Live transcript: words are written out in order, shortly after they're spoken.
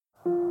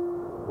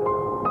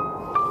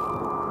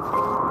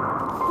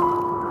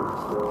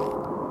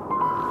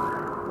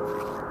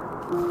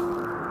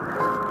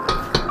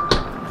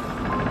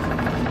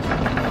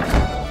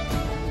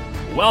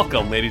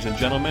Welcome, ladies and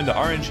gentlemen, to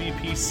RNG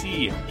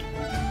PC.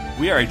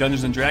 We are a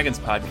Dungeons & Dragons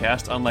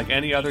podcast, unlike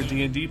any other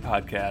D&D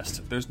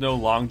podcast. There's no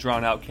long,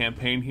 drawn-out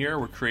campaign here.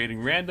 We're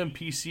creating random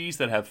PCs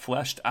that have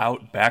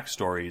fleshed-out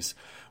backstories.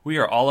 We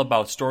are all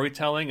about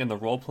storytelling and the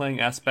role-playing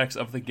aspects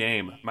of the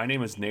game. My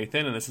name is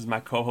Nathan, and this is my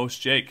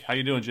co-host, Jake. How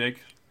you doing,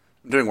 Jake?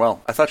 I'm doing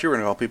well. I thought you were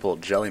going to call people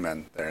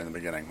jellymen there in the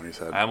beginning when you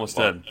said... I almost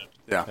did.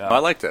 Yeah. Well, I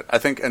liked it. I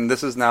think, and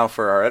this is now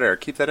for our editor.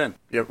 Keep that in.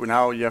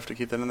 Now you have to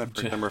keep that in there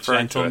for them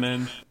referring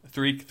Gentlemen, to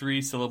it.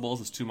 Three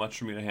syllables is too much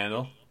for me to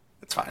handle.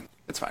 It's fine.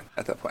 It's fine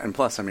at that point. And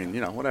plus, I mean,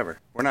 whatever.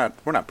 We're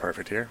not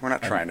perfect here. We're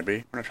not trying to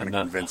be. We're not trying to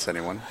convince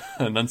anyone.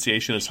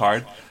 Enunciation is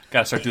hard.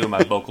 Gotta start doing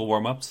my vocal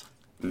warm-ups.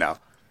 No.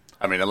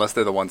 I mean, unless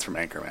they're the ones from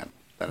Anchorman.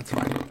 Then it's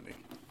fine.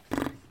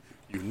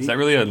 Is that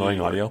really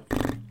annoying audio?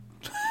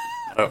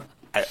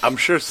 I'm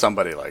sure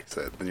somebody likes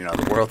it.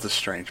 The world's a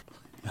strange...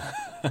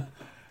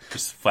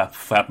 Just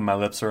flapping my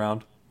lips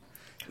around.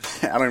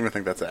 I don't even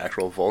think that's an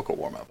actual vocal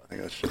warm-up. I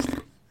think that's just...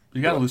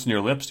 You gotta loosen your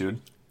lips, dude.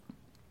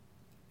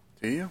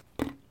 Do you?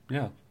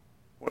 Yeah.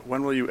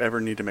 When will you ever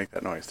need to make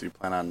that noise? Do you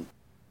plan on...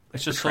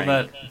 It's just so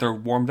that they're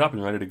warmed up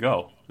and ready to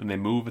go. And they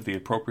move at the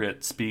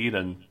appropriate speed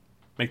and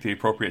make the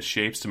appropriate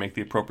shapes to make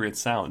the appropriate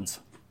sounds.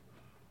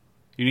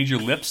 You need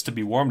your lips to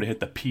be warm to hit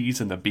the P's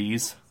and the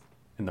B's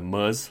and the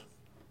muzz.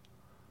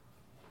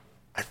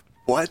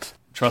 What?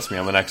 Trust me,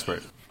 I'm an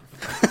expert.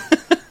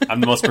 I'm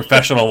the most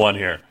professional one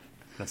here.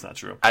 That's not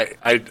true. I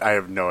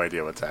have no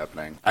idea what's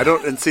happening. I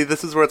don't, and see,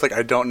 this is where it's like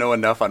I don't know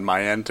enough on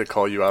my end to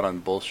call you out on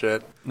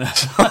bullshit.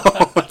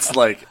 So it's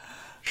like,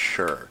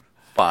 sure,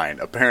 fine.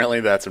 Apparently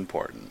that's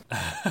important.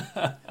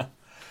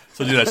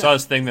 So, dude, I saw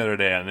this thing the other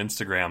day on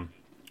Instagram.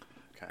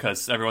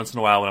 Because every once in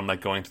a while when I'm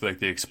like going through like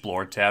the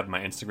Explore tab in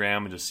my Instagram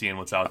and just seeing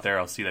what's out there,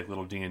 I'll see like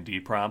little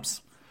D&D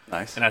prompts.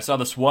 Nice. And I saw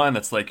this one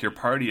that's like your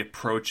party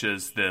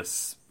approaches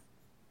this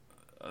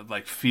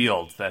like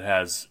field that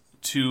has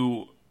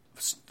two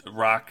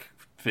rock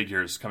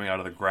figures coming out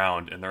of the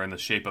ground, and they're in the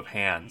shape of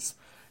hands,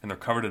 and they're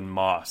covered in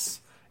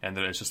moss, and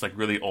it's just like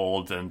really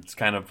old, and it's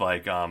kind of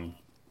like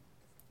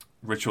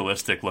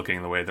ritualistic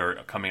looking the way they're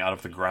coming out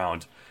of the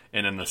ground.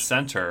 And in the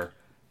center,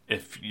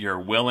 if you're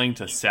willing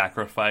to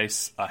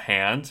sacrifice a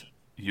hand,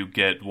 you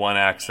get one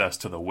access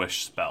to the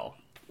wish spell.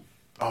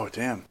 Oh,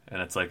 damn.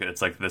 And it's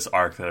like this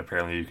arc that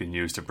apparently you can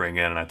use to bring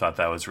in, and I thought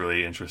that was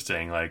really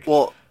interesting. Like,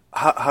 well,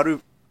 how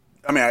do...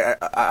 I mean,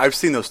 I've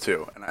seen those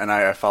too, and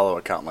I follow an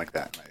account like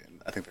that.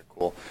 I think they're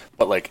cool.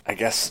 But, like, I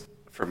guess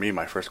for me,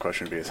 my first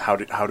question would be is how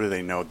do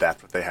they know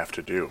that's what they have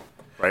to do,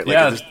 right? Like,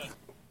 yeah,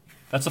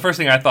 that's the first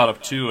thing I thought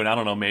of too, and I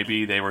don't know,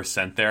 maybe they were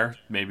sent there.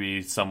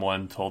 Maybe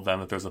someone told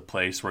them that there's a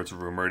place where it's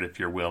rumored if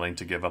you're willing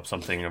to give up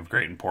something of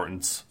great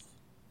importance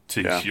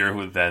to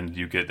here, then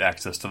you get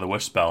access to the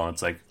wish spell, and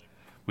it's like,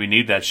 we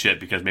need that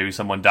shit because maybe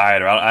someone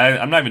died, or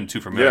I'm not even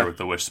too familiar with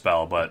the wish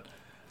spell, but...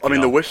 I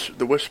mean, the wish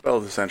spell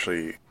is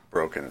essentially...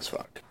 broken as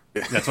fuck.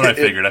 That's what I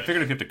figured. I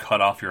figured if you have to cut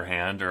off your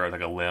hand or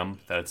like a limb,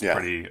 that it's a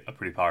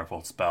pretty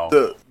powerful spell.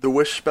 The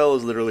wish spell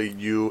is literally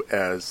you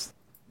as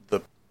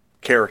the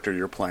character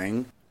you're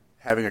playing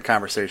having a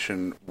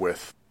conversation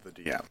with the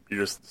DM. You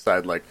just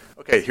decide like,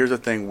 okay, here's a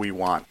thing we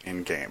want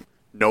in game.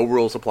 No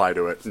rules apply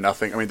to it.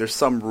 Nothing. I mean, there's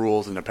some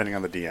rules, and depending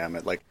on the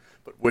DM,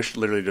 but wish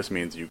literally just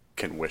means you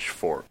can wish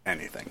for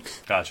anything.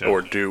 Gotcha.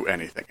 Or do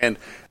anything. And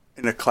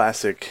in a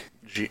classic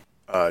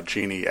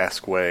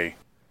genie-esque way.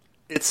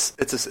 It's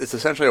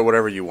essentially a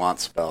whatever you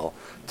want spell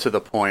to the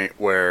point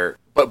where,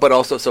 but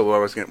also, so what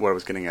I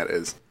was getting at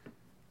is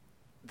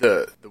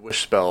the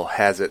wish spell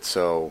has it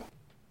so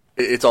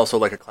it's also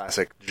like a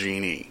classic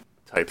genie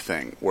type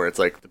thing where it's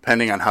like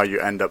depending on how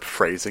you end up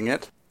phrasing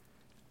it,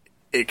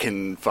 it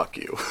can fuck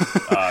you.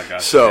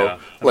 Gotcha. So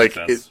like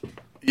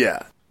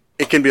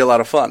it can be a lot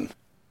of fun.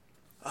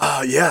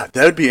 Yeah,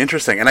 that would be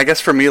interesting. And I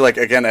guess for me, like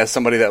again, as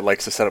somebody that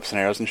likes to set up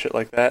scenarios and shit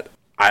like that,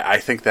 I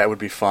think that would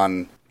be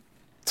fun.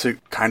 To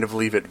kind of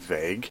leave it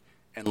vague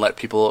and let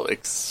people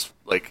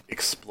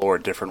explore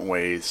different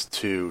ways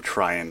to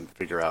try and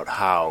figure out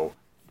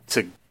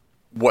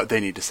what they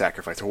need to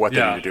sacrifice or what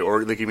they need to do,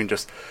 or like even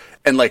just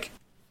and like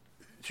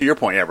to your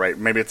point, right?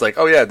 Maybe it's like,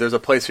 oh yeah, there's a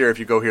place here. If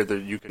you go here,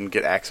 that you can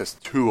get access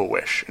to a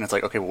wish, and it's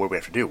like, okay, well, what do we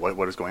have to do?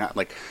 What is going on?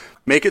 Like,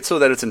 make it so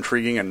that it's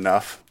intriguing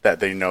enough that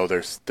they know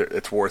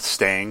it's worth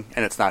staying,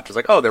 and it's not just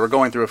like, oh, they were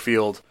going through a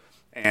field.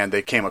 And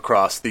they came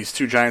across these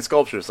two giant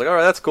sculptures. Like, all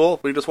right, that's cool.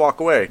 We just walk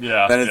away.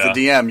 Yeah. Then as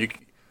the DM,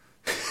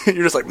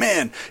 you're just like,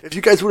 man, if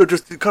you guys would have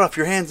just cut off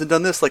your hands and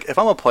done this, like, if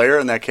I'm a player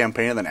in that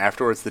campaign and then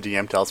afterwards the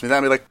DM tells me that,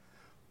 I'd be like,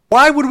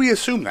 why would we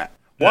assume that?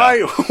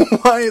 Why?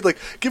 Why? Like,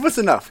 give us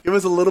enough. Give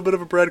us a little bit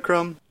of a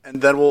breadcrumb, and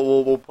then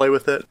we'll play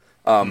with it.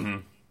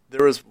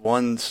 There was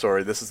one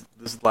story. This is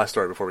the last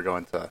story before we go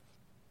into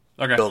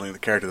building the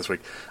character this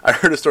week. I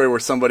heard a story where a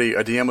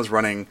DM was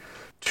running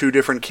two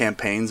different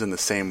campaigns in the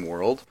same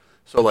world.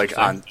 So, like,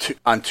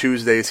 on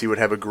Tuesdays, he would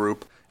have a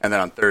group, and then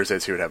on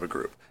Thursdays, he would have a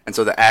group. And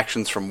so the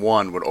actions from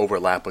one would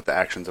overlap with the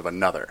actions of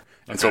another.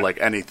 And so,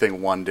 like,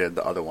 anything one did,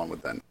 the other one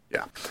would then,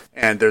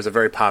 And there's a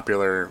very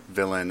popular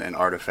villain and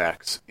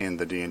artifacts in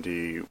the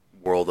D&D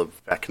world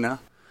of Vecna,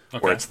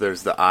 where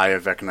there's the eye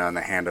of Vecna and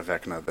the hand of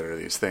Vecna. There are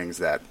these things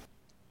that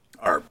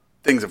are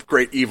things of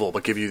great evil,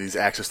 but give you these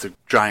access to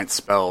giant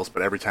spells.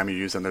 But every time you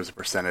use them, there's a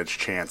percentage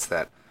chance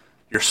that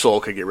your soul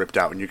could get ripped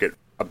out and you get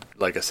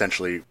like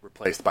essentially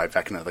replaced by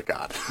Vecna the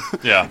god.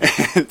 Yeah.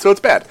 So it's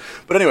bad.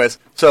 But anyways,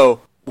 so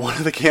one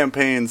of the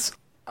campaigns,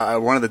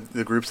 one of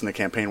the groups in the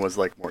campaign was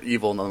like more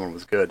evil, another one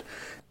was good.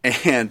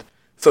 And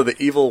so the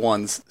evil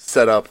ones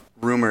set up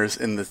rumors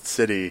in the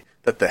city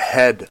that the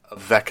head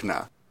of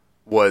Vecna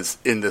was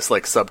in this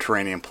like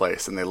subterranean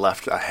place, and they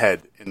left a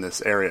head in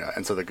this area.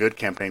 And so the good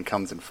campaign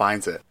comes and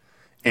finds it.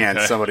 And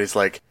somebody's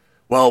like,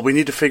 well, we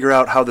need to figure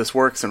out how this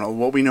works, and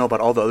what we know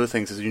about all the other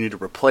things is you need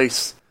to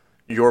replace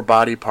your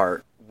body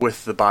part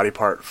with the body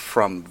part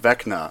from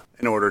Vecna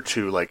in order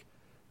to, like,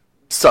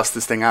 suss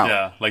this thing out.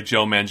 Yeah, like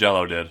Joe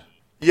Manganiello did.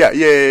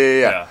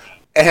 Yeah.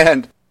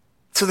 And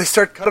so they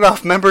start cutting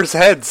off members'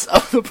 heads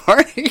of the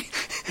party,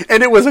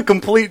 and it was a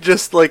complete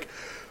just, like,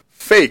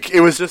 fake.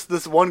 It was just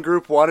this one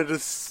group wanted to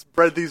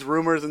spread these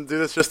rumors and do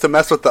this just to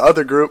mess with the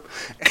other group.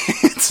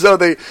 And so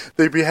they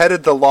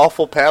beheaded the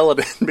lawful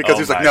paladin because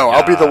he's like, no, God.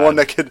 I'll be the one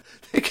that could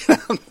take it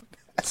out the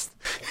best.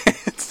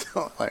 And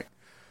so, like,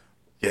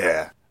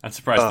 yeah. I'm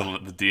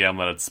surprised the DM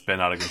let it spin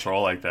out of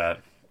control like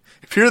that.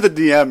 If you're the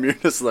DM, you're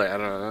just like, I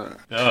don't know.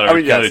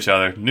 They'll kill each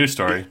other. New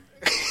story.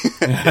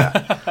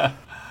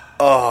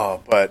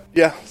 But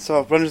yeah,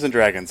 so Dungeons and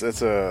Dragons,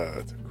 it's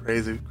a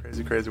crazy,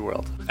 crazy, crazy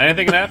world.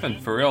 Anything can happen,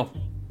 for real.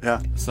 Yeah.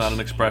 It's not an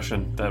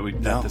expression that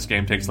this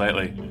game takes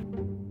lightly.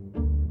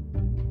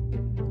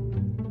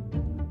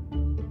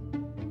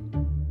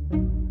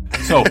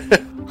 So,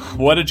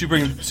 what did you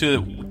bring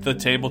to the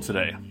table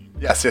today?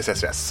 Yes.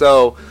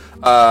 So,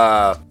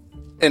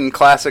 in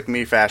classic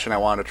me fashion, I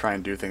wanted to try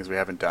and do things we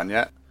haven't done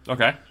yet.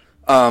 Okay.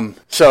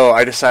 So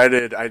I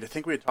decided, I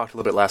think we had talked a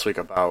little bit last week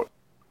about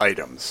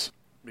items,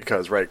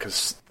 because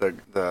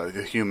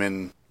the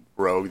human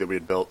rogue that we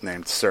had built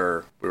named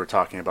Sir, we were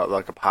talking about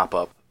like a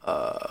pop-up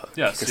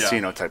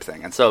casino type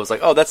thing. And so I was like,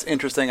 oh, that's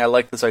interesting. I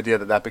like this idea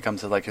that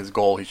becomes like his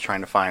goal. He's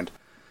trying to find,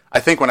 I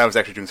think when I was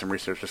actually doing some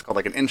research, it's called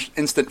like an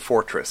instant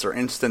fortress or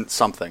instant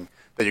something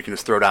that you can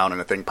just throw down and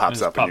a thing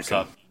pops up.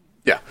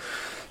 Yeah.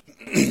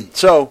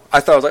 So I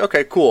thought, I was like,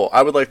 okay, cool.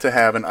 I would like to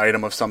have an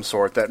item of some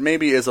sort that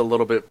maybe is a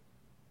little bit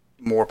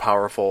more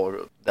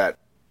powerful, that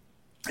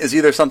is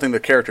either something the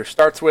character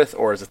starts with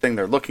or is a thing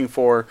they're looking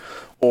for,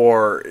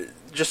 or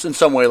just in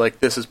some way like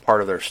this is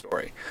part of their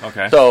story.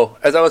 Okay. So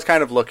as I was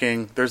kind of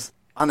looking,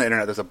 on the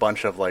internet there's a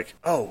bunch of like,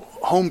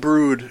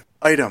 homebrewed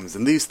items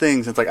and these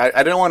things. It's like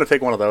I didn't want to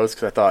take one of those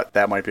because I thought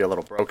that might be a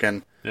little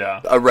broken.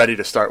 Yeah. Ready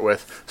to start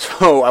with.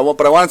 So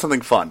but I wanted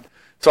something fun.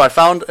 So I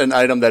found an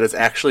item that is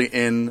actually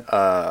in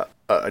a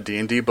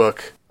D&D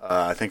book.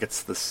 I think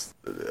it's this.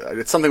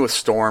 It's something with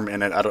Storm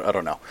in it. I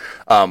don't know.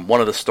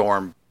 One of the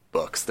Storm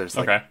books. There's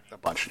like a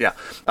bunch. Yeah.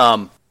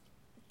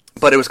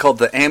 But it was called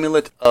the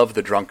Amulet of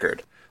the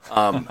Drunkard.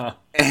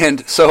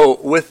 And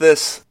so with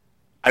this,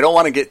 I don't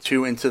want to get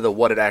too into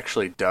what it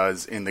actually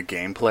does in the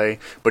gameplay,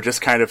 but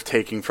just kind of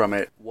taking from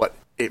it what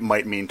it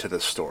might mean to the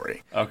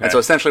story. Okay. And so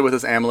essentially what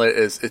this amulet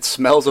is, it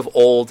smells of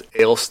old,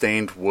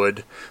 ale-stained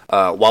wood.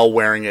 While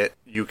wearing it,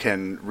 you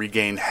can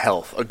regain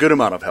health, a good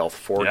amount of health,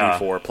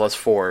 4d4 plus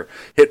 4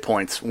 hit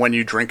points when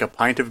you drink a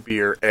pint of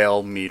beer,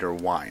 ale, mead, or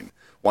wine.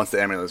 Once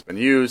the amulet has been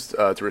used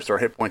to restore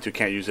hit points, you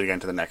can't use it again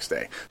to the next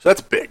day. So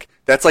that's big.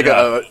 That's like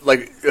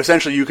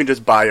essentially you can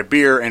just buy a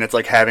beer and it's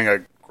like having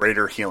a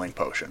greater healing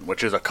potion,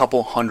 which is a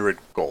couple hundred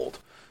gold.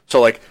 So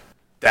like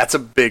that's a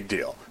big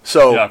deal.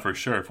 So yeah, for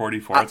sure.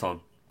 44. That's a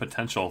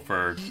potential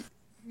for.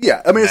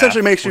 Yeah, I mean,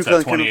 essentially makes you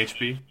feel 20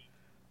 HP.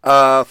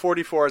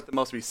 44 at the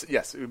most.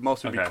 It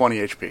would be 20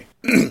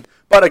 HP.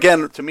 But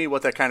again, to me,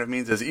 what that kind of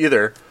means is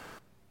either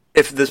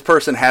if this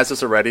person has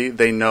this already,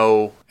 they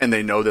know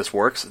this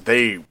works.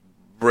 They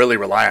really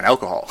rely on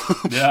alcohol.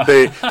 Yeah.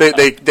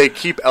 they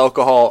keep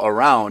alcohol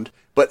around,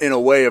 but in a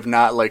way of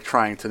not like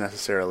trying to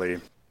necessarily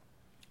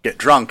get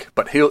drunk,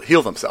 but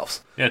heal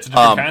themselves. Yeah, it's a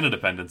different kind of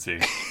dependency.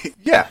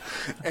 Yeah,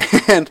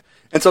 and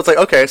so it's like,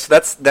 okay, so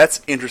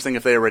that's interesting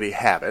if they already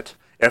have it.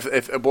 If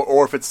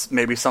it's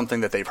maybe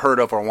something that they've heard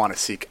of or want to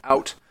seek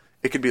out,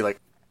 it could be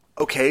like,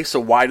 okay, so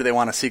why do they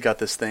want to seek out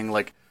this thing,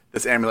 like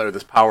this amulet or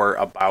this power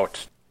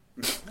about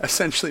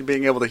essentially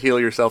being able to heal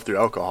yourself through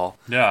alcohol?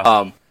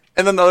 Yeah.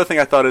 And then the other thing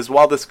I thought is,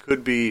 while this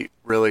could be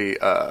really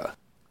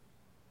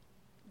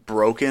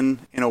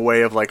broken in a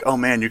way of like, oh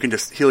man, you can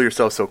just heal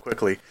yourself so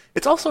quickly,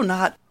 it's also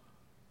not.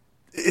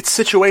 It's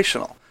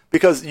situational.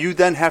 Because you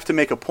then have to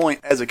make a point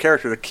as a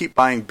character to keep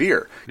buying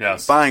beer,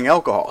 buying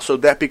alcohol. So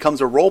that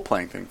becomes a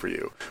role-playing thing for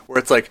you, where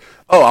it's like,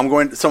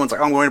 someone's like,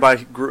 I'm going to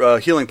buy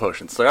healing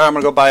potions. It's like, I'm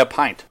going to go buy a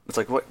pint. It's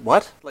like,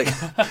 what? Like,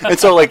 and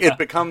so like it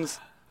becomes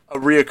a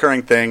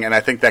reoccurring thing, and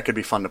I think that could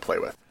be fun to play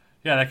with.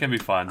 Yeah, that can be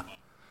fun.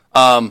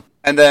 And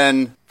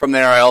then from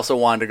there, I also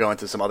wanted to go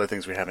into some other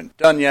things we haven't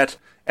done yet,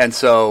 and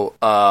so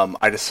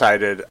I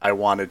decided I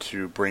wanted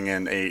to bring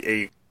in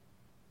a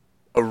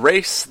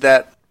race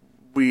that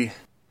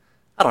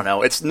I don't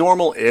know. It's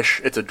normal-ish.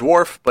 It's a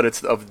dwarf, but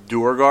it's of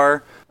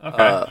Duergar.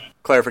 Okay.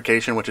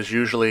 Clarification, which is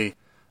usually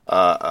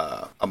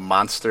a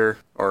monster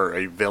or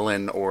a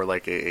villain or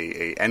like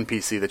a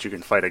NPC that you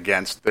can fight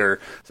against. They're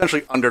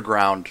essentially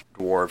underground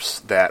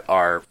dwarves that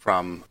are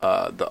from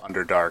the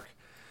Underdark.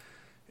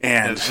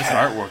 And this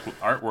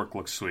artwork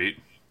looks sweet.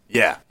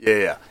 Yeah.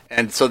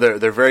 And so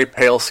they're very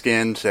pale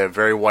skinned. They have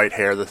very white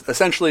hair.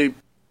 Essentially,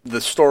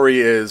 the story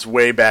is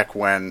way back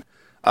when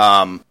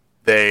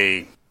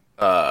they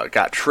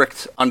got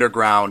tricked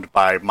underground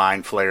by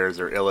mind flayers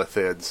or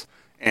illithids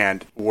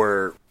and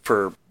were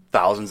for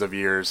thousands of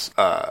years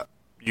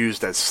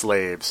used as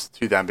slaves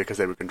to them because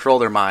they would control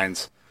their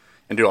minds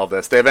and do all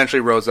this. They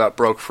eventually rose up,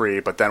 broke free,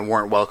 but then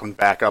weren't welcomed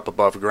back up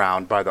above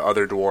ground by the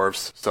other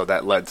dwarves. So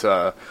that led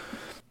to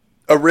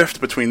a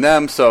rift between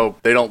them. So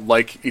they don't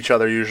like each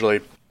other usually,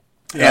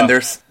 and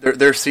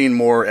they're seen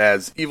more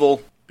as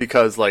evil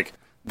because like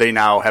they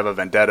now have a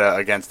vendetta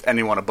against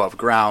anyone above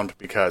ground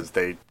because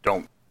they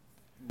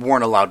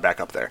weren't allowed back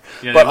up there.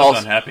 Yeah, they also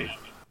unhappy.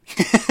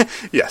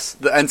 Yes,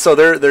 and so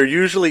they're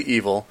usually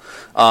evil.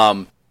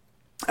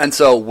 And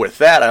so with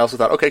that, I also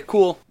thought, okay,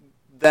 cool.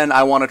 Then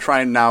I want to try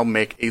and now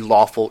make a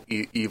lawful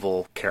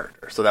evil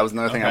character. So that was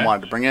another thing I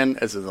wanted to bring in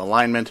as an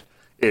alignment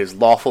is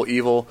lawful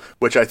evil,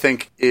 which I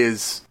think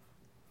is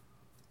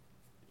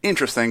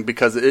interesting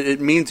because it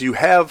means you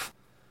have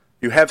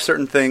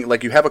certain things,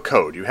 like you have a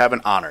code, you have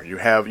an honor, you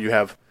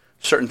have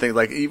certain things,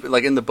 like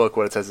in the book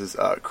what it says is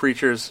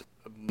creatures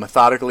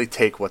methodically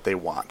take what they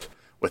want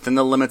within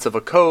the limits of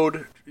a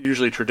code,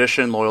 usually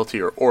tradition,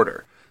 loyalty, or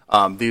order.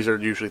 These are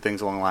usually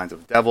things along the lines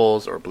of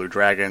devils or blue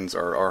dragons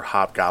or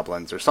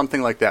hobgoblins or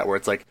something like that, where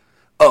it's like,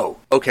 oh,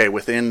 okay,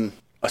 within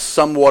a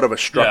somewhat of a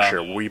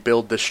structure, we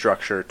build this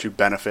structure to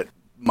benefit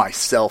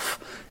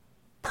myself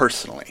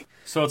personally.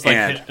 So it's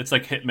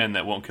like hitmen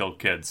that won't kill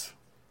kids.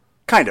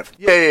 Kind of,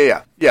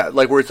 yeah.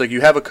 Like where it's like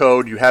you have a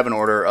code, you have an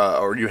order,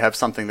 or you have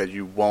something that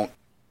you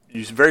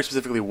very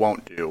specifically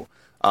won't do,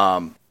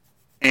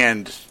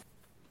 and.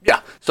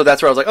 Yeah, so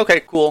that's where I was like, okay,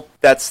 cool.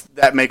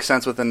 That makes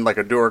sense within like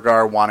a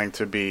Duergar wanting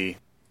to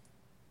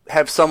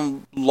have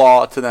some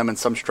law to them and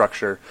some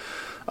structure,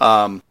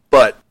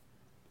 but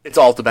it's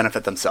all to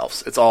benefit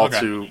themselves. It's all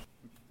to,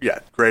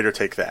 greater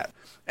take that.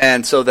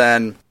 And so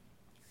then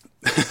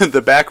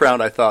the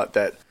background I thought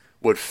that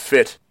would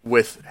fit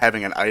with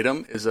having an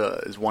item is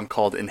one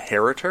called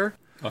Inheritor,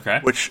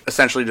 which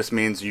essentially just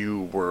means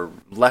you were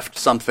left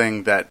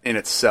something that in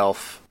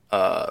itself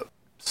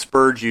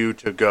spurred you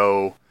to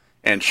go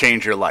and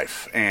change your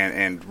life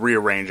and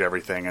rearrange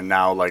everything, and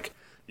now like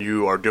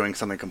you are doing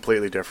something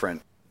completely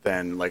different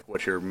than like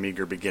what your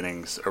meager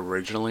beginnings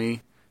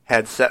originally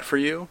had set for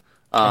you.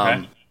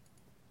 And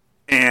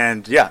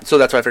so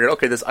that's why I figured,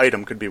 okay, this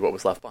item could be what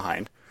was left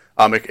behind.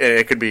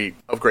 It could be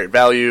of great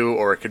value,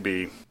 or it could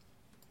be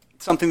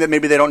something that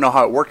maybe they don't know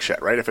how it works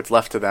yet, right? If it's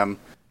left to them,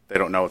 they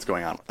don't know what's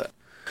going on with it.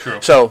 True.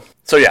 So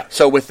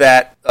with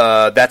that,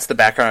 that's the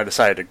background I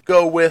decided to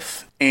go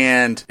with,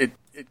 and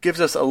it gives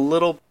us a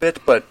little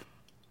bit, but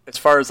as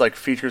far as like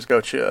features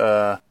go,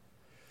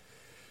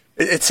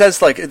 it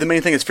says like the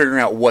main thing is figuring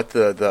out what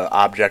the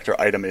object or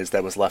item is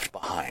that was left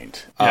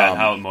behind. Yeah, and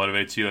how it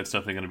motivates you. It's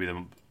definitely going to be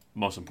the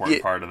most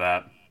important part of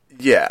that.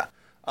 Yeah.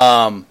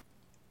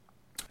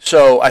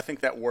 So I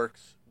think that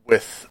works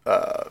with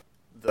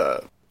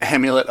the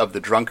amulet of the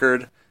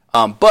drunkard.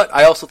 But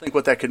I also think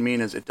what that could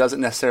mean is it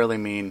doesn't necessarily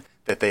mean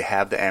that they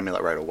have the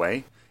amulet right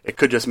away. It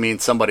could just mean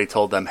somebody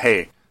told them,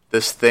 hey,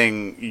 this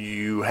thing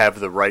you have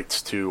the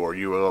rights to, or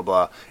you blah,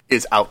 blah,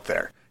 is out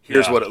there.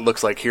 Here's what it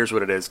looks like. Here's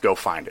what it is. Go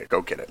find it.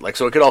 Go get it. Like,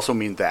 so it could also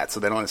mean that. So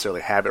they don't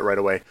necessarily have it right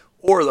away.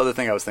 Or the other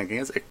thing I was thinking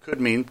is it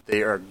could mean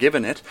they are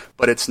given it,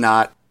 but it's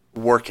not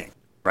working,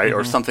 right? Mm-hmm.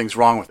 Or something's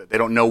wrong with it. They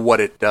don't know what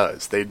it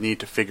does. They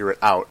need to figure it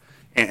out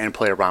and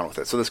play around with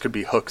it. So this could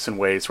be hooks and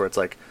ways where it's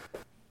like,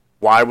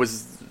 why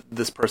was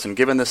this person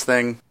given this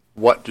thing?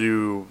 How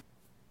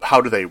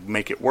do they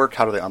make it work?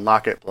 How do they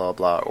unlock it? Blah,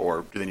 blah.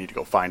 Or do they need to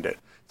go find it?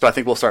 So I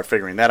think we'll start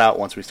figuring that out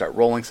once we start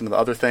rolling some of the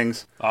other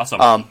things.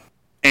 Awesome.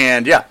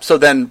 And yeah, so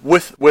then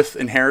with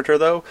Inheritor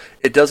though,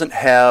 it doesn't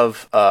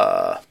have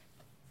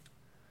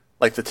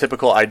like the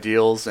typical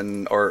ideals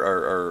and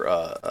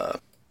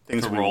or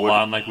things to we roll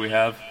on like we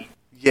have.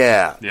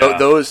 Yeah.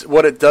 Those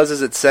what it does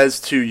is it says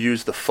to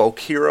use the folk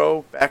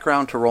hero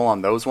background to roll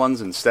on those ones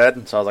instead.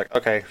 And so I was like,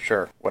 okay,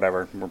 sure,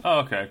 whatever. Oh,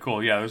 okay,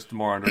 cool. Yeah, there's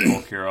more under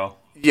folk hero.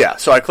 Yeah,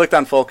 so I clicked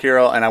on folk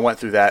hero and I went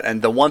through that.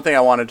 And the one thing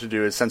I wanted to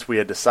do is since we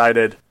had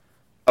decided,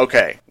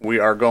 okay, we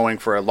are going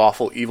for a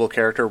lawful evil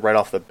character right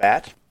off the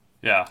bat.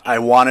 Yeah. I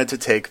wanted to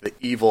take the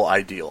evil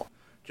ideal.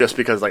 Just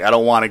because like I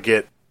don't want to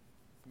get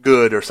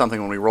good or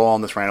something when we roll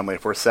on this randomly.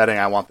 If we're setting,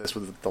 I want this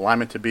with the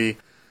alignment to be.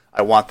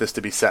 I want this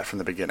to be set from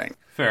the beginning.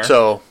 Fair.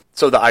 So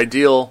the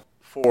ideal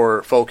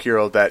for folk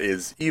hero that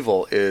is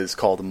evil is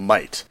called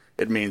might.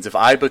 It means if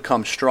I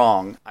become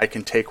strong, I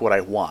can take what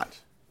I want,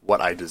 what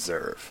I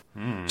deserve.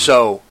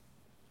 So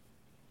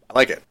I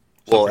like it.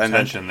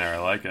 Pretension there, I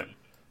like it.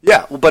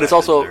 Yeah, but it's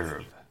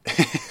also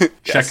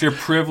check your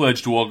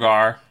privilege,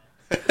 Duergar.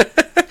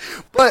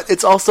 But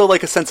it's also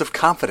like a sense of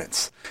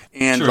confidence,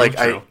 and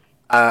true.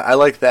 I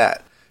like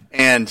that.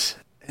 And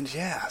And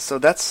yeah, so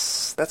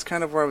that's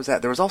kind of where I was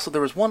at. There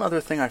was one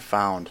other thing I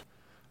found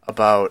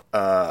about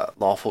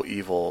Lawful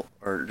Evil,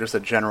 or just a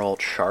general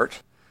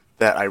chart,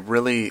 that I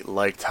really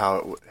liked how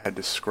it had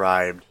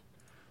described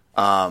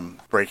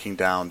breaking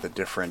down the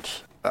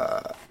different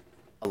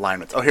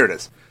alignments. Oh, here it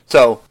is.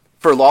 So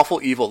for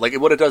Lawful Evil, like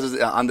what it does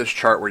is on this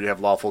chart where you have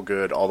Lawful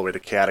Good all the way to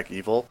Chaotic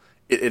Evil,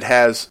 it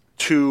has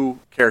two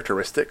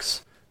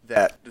characteristics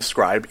that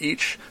describe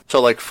each. So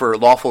like for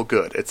Lawful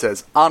Good, it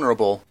says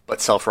honorable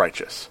but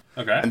self-righteous.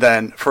 Okay. And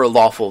then for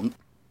Lawful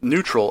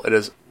Neutral, it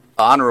is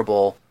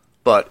honorable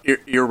but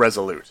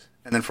irresolute.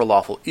 And then for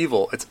Lawful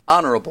Evil, it's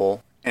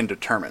honorable and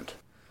determined.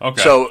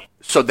 Okay.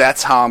 So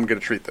that's how I'm going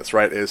to treat this,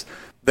 right? Is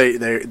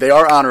they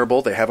are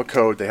honorable, they have a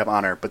code, they have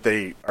honor, but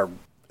they are,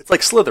 it's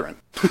like Slytherin.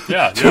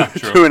 Yeah,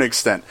 true. To an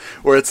extent,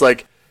 where it's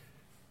like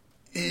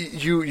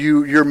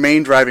your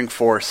main driving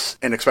force,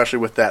 and especially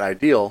with that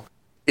ideal,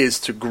 is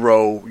to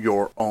grow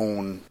your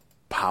own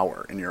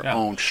power and your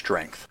own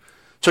strength.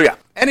 So yeah.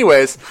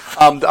 Anyways,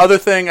 the other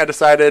thing I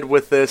decided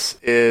with this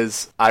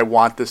is I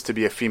want this to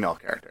be a female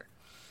character.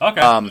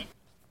 Okay.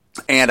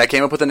 And I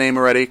came up with a name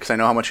already because I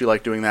know how much you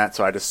like doing that.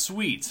 So I just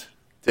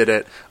did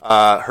it.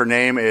 Her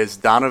name is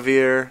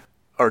Donavir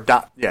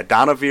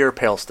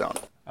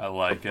Palestone. I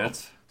like it.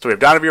 So we have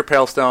Donavir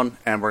Palestone,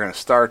 and we're going to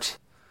start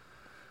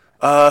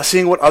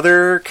seeing what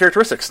other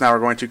characteristics now are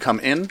going to come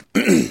in.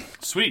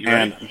 Sweet, you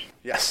ready?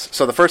 Yes.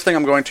 So the first thing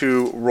I'm going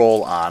to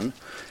roll on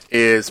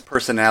is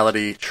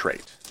personality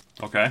trait.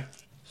 Okay.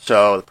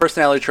 So the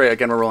personality trait,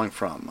 again, we're rolling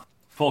from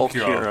Folk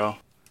Hero.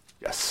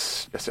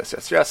 Yes.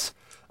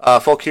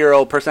 Folk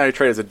Hero personality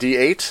trait is a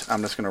D8.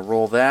 I'm just going to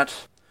roll that,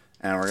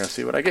 and we're going to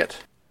see what I get.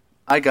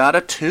 I got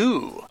a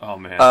 2. Oh,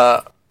 man.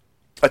 A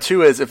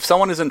 2 is, if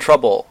someone is in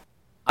trouble,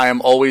 I am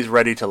always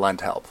ready to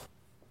lend help.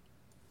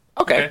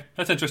 Okay.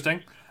 That's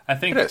interesting. I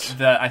think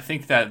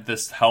that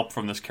this help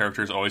from this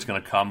character is always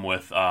going to come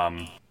with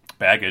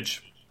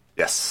baggage.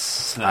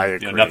 Yes, I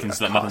agree.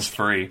 Nothing's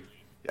free.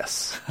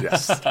 Yes,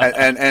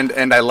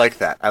 and I like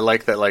that. I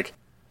like that. Like,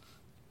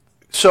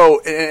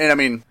 so, and I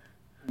mean,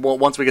 well,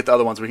 once we get the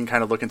other ones, we can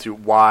kind of look into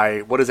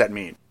why. What does that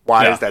mean?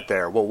 Why is that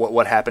there?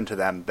 What happened to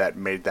them that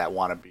made that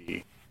want to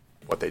be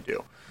what they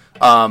do?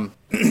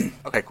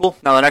 Okay, cool.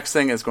 Now the next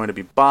thing is going to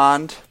be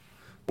bond,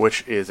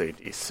 which is a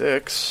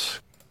D6. So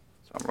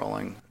I'm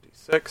rolling a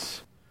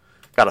D6.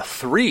 Got a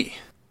 3.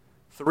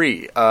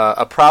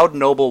 A proud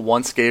noble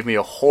once gave me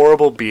a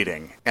horrible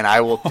beating, and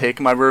I will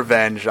take my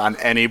revenge on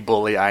any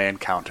bully I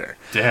encounter.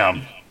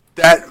 Damn.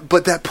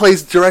 But that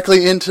plays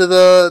directly into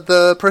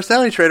the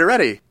personality trait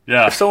already.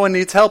 Yeah. If someone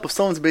needs help, if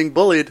someone's being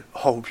bullied,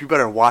 you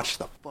better watch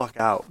the fuck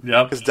out.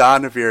 Yep. Because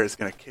Donavir is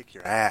going to kick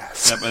your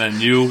ass. Yep, and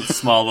then you,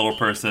 small little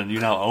person, you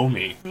now owe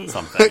me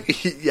something.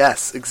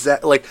 Yes,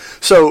 exactly. Like,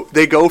 so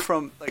they go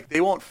from, like,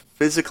 they won't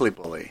physically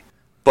bully,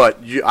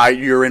 but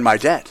you're in my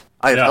debt.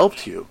 I have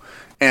helped you.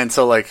 And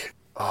so, like,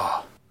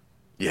 oh,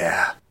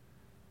 yeah,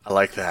 I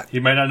like that. He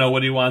might not know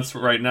what he wants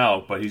right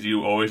now, but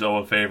you always owe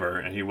a favor,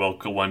 and he will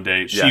one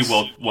day. Yes. She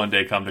will one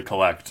day come to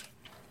collect.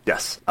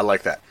 Yes, I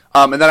like that.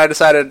 And then I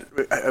decided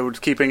I was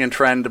keeping in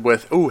trend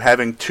with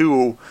having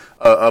 2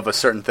 of a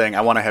certain thing.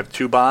 I want to have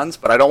 2 bonds,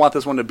 but I don't want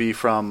this one to be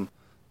from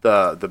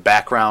the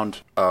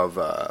background of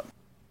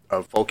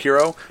Folk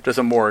Hero, just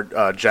a more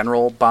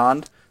general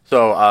bond.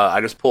 So I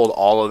just pulled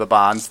all of the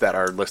bonds that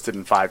are listed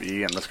in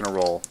 5e. I'm just going to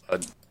roll a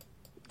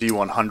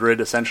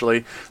D100,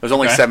 essentially. There's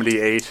only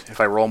 78.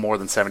 If I roll more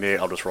than 78,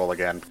 I'll just roll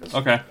again.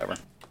 Okay. Whatever.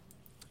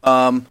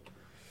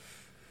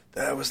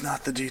 That was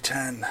not the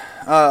D10.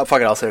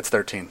 Fuck it, I'll say it's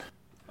 13.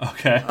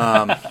 Okay.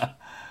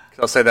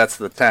 I'll say that's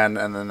the 10,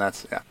 and then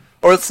that's, yeah.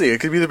 Or let's see, it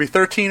could either be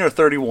 13 or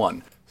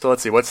 31. So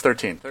let's see, what's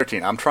 13?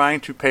 13. I'm trying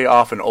to pay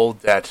off an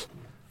old debt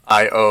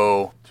I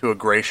owe to a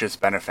gracious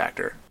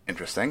benefactor.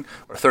 Interesting.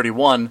 Or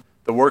 31,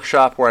 the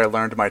workshop where I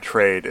learned my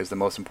trade is the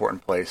most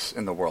important place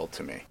in the world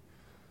to me.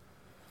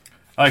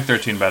 I like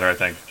 13 better, I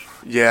think.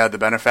 Yeah, the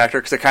benefactor,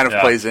 because it kind of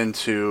plays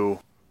into,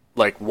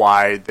 like,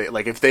 why they,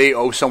 like, if they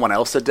owe someone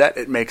else a debt,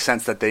 it makes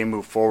sense that they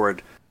move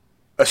forward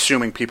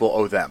assuming people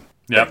owe them.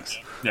 Yep. Things.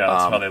 Yeah,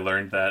 that's how they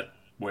learned that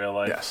way of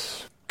life.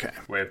 Yes. Okay.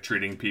 Way of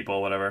treating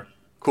people, whatever.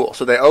 Cool.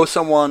 So they owe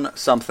someone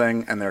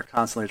something, and they're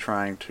constantly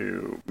trying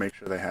to make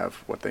sure they have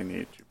what they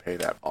need to pay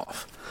that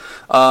off.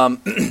 All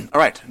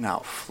right. Now,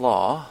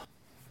 flaw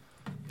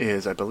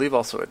is, I believe,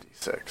 also a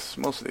D6.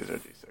 Most of these are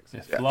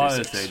D6s. Yeah, flaw is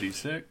a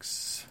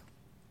D6.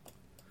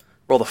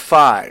 Roll the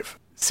 5.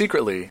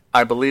 Secretly,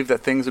 I believe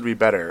that things would be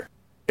better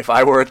if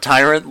I were a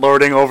tyrant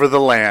lording over the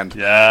land.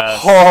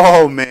 Yes.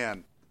 Oh,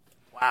 man.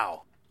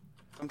 Wow.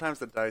 Sometimes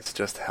the dice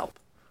just help.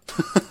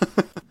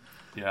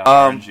 Yeah,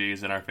 RNG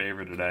is in our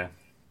favor today.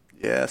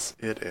 Yes,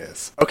 it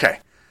is. Okay,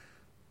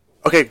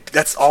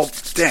 that's all.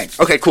 Dang.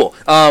 Okay, cool.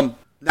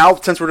 Now,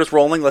 since we're just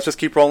rolling, let's just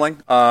keep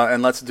rolling,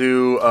 and let's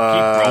do... keep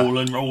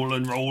rolling.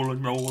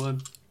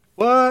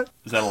 What?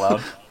 Is that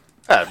allowed?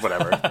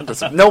 Whatever.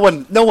 No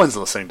one's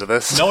listening to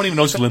this. No one even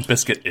knows what Limp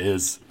Bizkit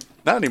is.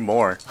 Not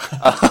anymore.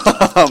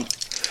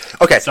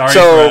 Okay, sorry,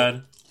 so...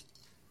 Brad.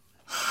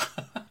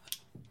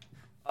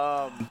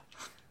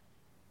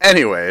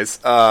 Anyways,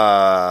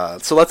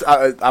 so let's.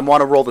 I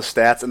want to roll the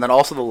stats, and then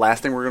also the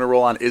last thing we're going to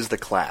roll on is the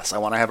class. I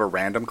want to have a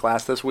random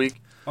class this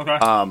week.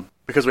 Okay.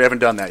 Because we haven't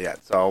done that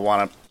yet, so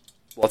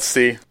let's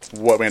see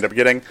what we end up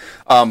getting.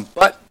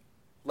 But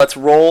let's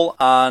roll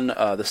on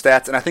the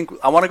stats, and I think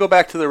I want to go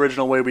back to the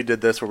original way we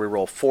did this, where we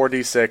roll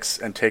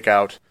 4d6 and take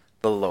out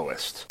the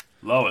lowest.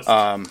 Lowest.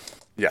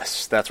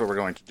 Yes, that's what we're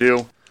going to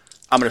do.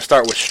 I'm going to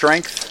start with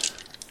strength,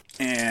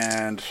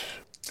 and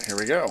here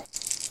we go.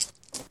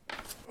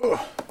 Ugh.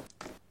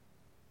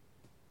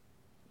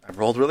 I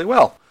rolled really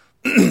well.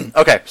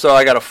 Okay, so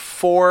I got a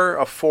 4,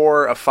 a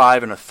 4, a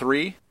 5, and a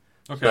 3.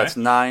 Okay. So that's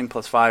 9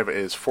 plus 5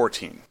 is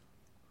 14.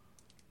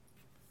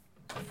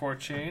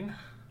 14.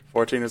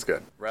 14 is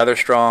good. Rather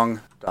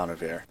strong,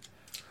 Donovier.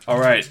 All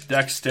right,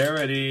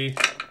 dexterity.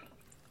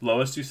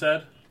 Lowest, you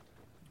said?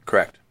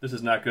 Correct. This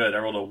is not good. I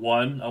rolled a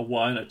 1,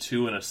 a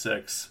 2, and a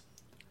 6.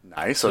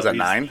 Nice. So is that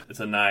 9? It's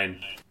a 9.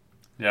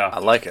 Yeah. I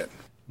like it.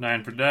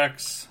 9 for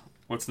dex.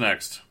 What's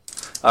next?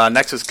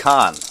 Next is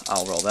con.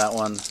 I'll roll that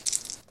one.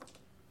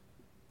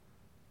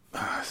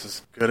 This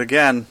is good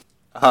again.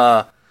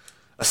 A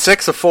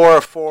 6, a 4,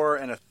 a 4,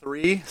 and a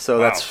 3. So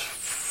Wow. that's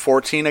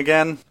 14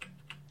 again.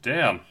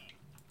 Damn.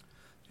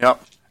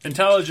 Yep.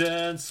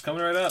 Intelligence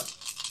coming right up.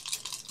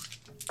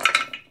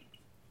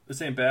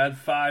 This ain't bad.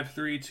 5,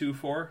 3, 2,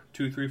 4.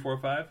 2, 3, 4,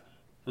 5.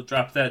 So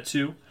drop that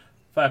 2.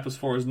 5 plus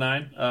 4 is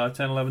 9.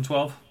 10, 11,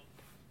 12.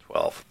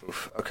 12.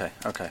 Oof. Okay.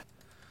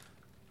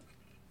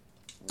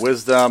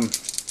 Wisdom.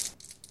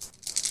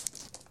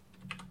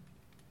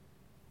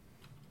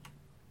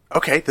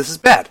 Okay, this is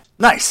bad.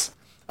 Nice.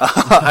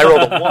 I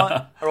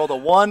rolled a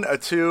 1, a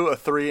 2, a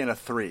 3, and a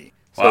 3.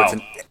 So Wow. it's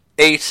an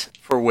 8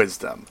 for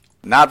wisdom.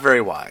 Not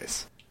very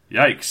wise.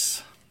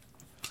 Yikes.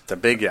 It's a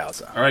big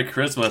yowza. All right,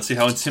 Charisma. Let's see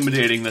how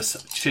intimidating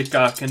this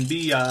chica can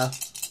be.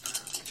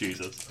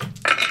 Jesus.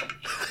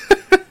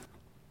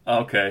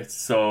 Okay,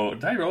 so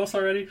did I roll this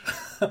already?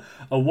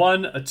 A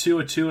 1, a 2,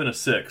 a 2, and a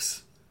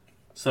 6.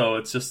 So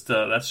it's just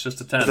that's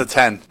just a 10. It's a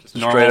 10. Just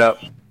Normal. straight up.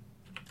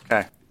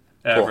 Okay.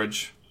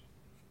 Average.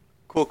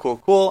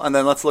 Cool. And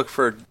then let's look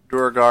for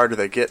Duragard. Do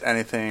they get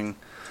anything?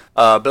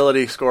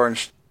 Ability score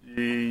and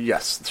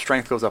yes, the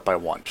strength goes up by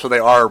 1. So they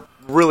are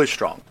really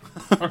strong.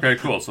 Okay,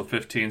 cool. So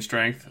 15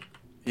 strength.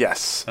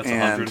 Yes. That's and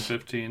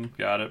 115.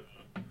 Got it.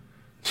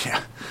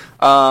 yeah.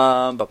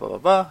 And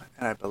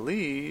I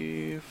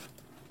believe.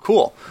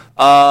 Cool.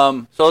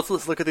 So let's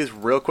look at these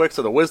real quick.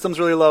 So the wisdom's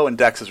really low and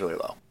dex is really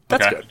low.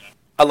 That's Okay. good.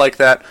 I like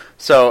that.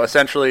 So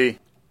essentially,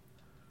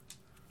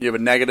 you have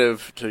a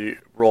negative to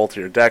roll to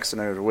your dex and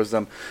a negative to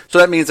wisdom. So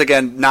that means,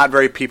 again, not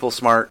very people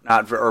smart,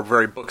 or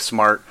very book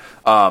smart.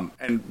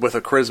 And with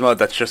a charisma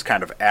that's just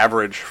kind of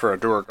average for a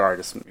Duragard,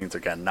 this means,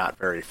 again, not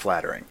very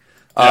flattering.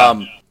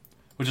 Yeah.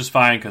 Which is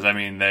fine because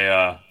in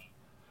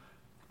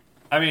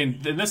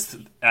this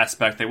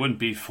aspect, they wouldn't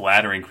be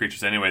flattering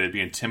creatures anyway. They'd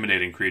be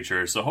intimidating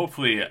creatures. So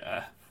hopefully,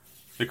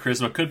 the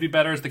charisma could be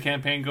better as the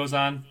campaign goes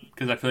on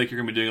because I feel like you're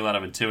going to be doing a lot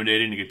of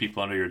intimidating to get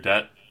people under your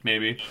debt,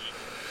 maybe.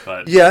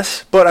 But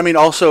Yes, but I mean,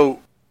 also,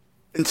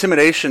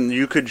 intimidation,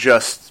 you could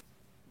just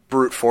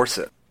brute force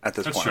it at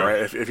this That's point, true.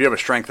 right? If you have a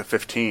strength of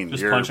 15,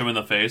 just you're... punch them in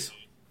the face.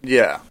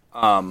 Yeah.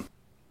 So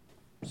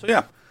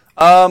yeah.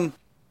 All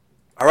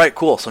right,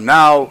 cool. So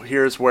now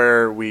here's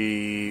where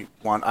I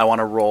want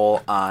to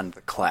roll on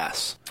the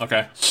class.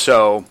 Okay.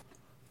 So,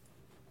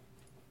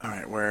 all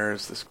right,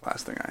 where's this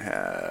class thing I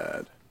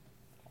had?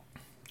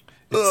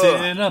 It's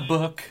in a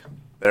book.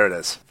 There it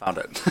is. Found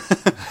it.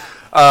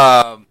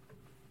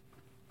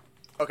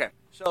 Okay,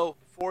 so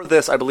for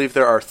this, I believe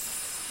there are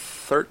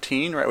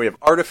 13, right? We have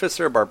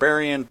Artificer,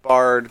 Barbarian,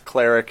 Bard,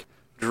 Cleric,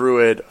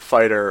 Druid,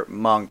 Fighter,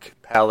 Monk,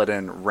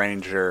 Paladin,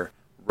 Ranger,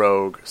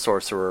 Rogue,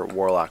 Sorcerer,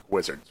 Warlock,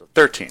 Wizard. So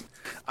 13.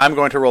 I'm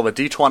going to roll a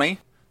d20,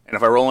 and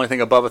if I roll anything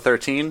above a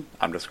 13,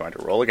 I'm just going to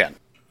roll again.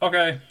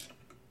 Okay.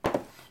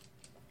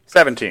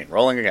 17,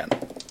 rolling again.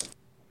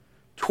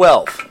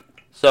 12.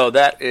 So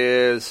that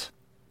is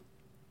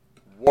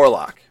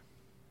Warlock.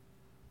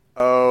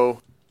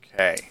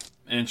 Okay.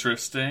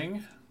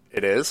 Interesting.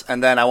 It is.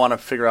 And then I want to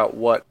figure out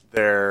what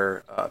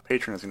their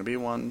patron is going to be.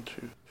 1, 2, 3,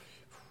 4, 5,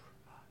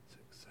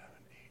 6, 7,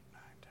 8,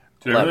 9, 10.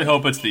 Dude, I really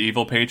hope it's the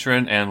evil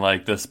patron and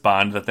like this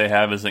bond that they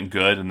have isn't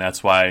good, and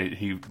that's why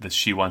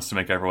she wants to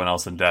make everyone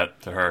else in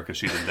debt to her because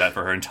she's in debt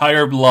for her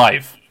entire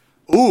life.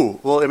 Ooh,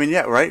 well, I mean,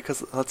 yeah, right?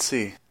 Because let's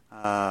see.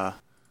 What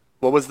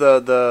was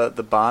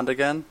the bond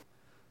again?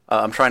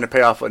 I'm trying to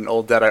pay off an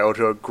old debt I owe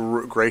to a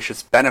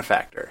gracious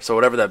benefactor. So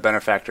whatever that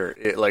benefactor,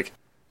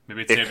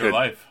 Maybe it saved her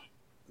life.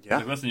 Yeah,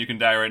 Like, listen, you can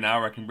die right now,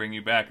 or I can bring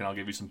you back, and I'll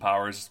give you some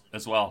powers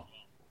as well.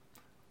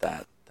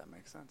 that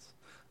makes sense.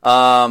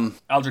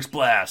 Eldritch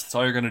Blast. That's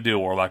all you're going to do,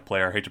 Warlock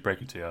player. I hate to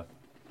break it to you.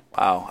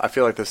 Wow, I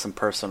feel like there's some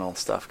personal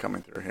stuff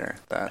coming through here.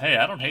 Hey,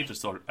 I don't hate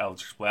just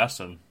Eldritch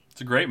Blast, and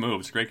it's a great move.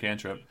 It's a great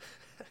cantrip.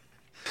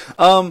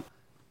 I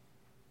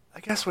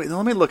guess, wait,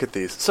 let me look at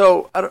these.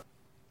 So,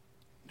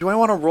 do I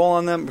want to roll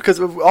on them? Because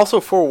also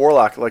for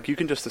Warlock, like, you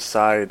can just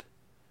decide.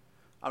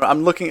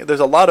 I'm looking, there's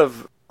a lot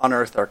of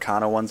Unearthed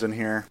Arcana ones in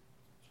here.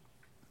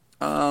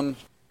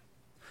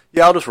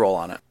 Yeah, I'll just roll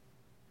on it.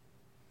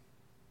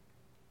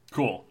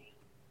 Cool.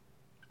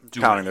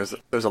 Counting.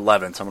 There's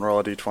 11, so I'm going to roll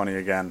a d20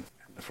 again.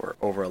 If we're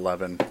over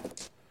 11,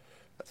 that's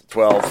a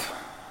 12.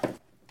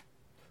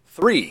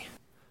 3.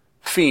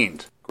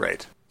 Fiend.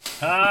 Great.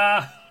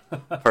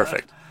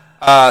 Perfect.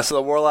 So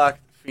the Warlock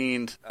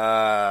Fiend,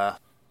 that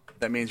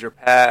means you've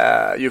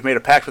made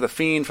a pact with a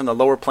fiend from the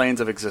lower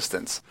planes of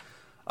existence.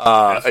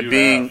 Yes, a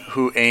being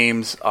whose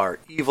aims are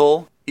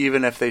evil,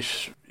 even if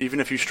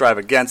you strive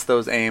against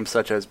those aims,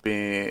 such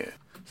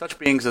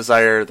beings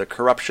desire the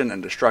corruption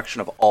and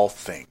destruction of all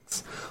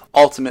things,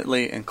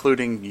 ultimately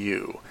including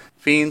you.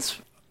 Fiends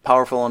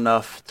powerful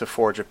enough to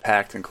forge a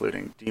pact,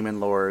 including demon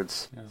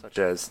lords such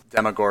as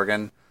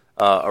Demogorgon,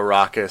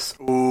 Arrakis.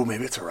 Ooh,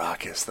 maybe it's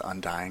Arrakis, the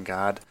undying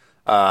god.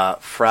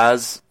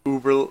 Fraz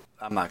Uberlu.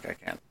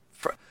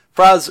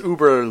 Fraz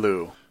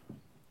Uberlu.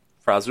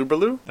 Fraz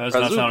Uberlu? That does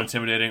not sound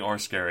intimidating or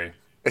scary.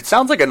 It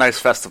sounds like a nice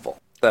festival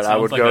that I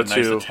would go to. Sounds like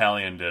a nice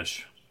Italian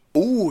dish.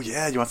 Ooh,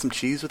 yeah. You want some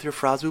cheese with your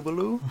Fraz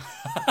Uberlu?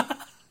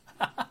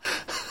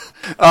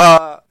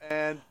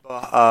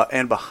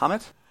 And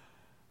Bahamut?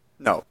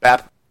 No,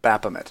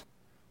 Baphomet.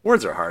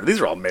 Words are hard. These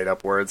are all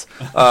made-up words.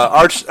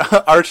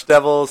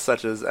 Archdevils,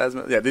 such as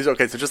Asma. Yeah, these are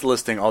okay. So just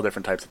listing all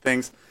different types of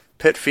things.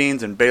 Pit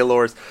fiends and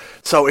Baylors.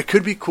 So it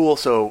could be cool.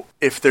 So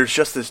if there's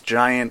just this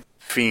giant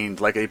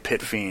fiend, like a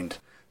pit fiend,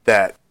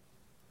 that,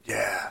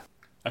 yeah.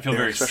 I feel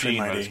very seen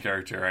by this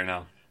character right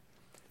now.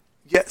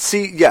 Yeah.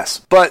 See, yes,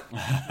 but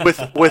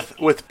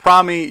with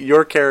Prami,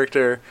 your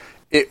character,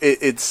 we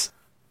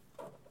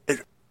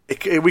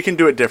can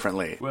do it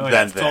differently. Well,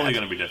 yeah, it's totally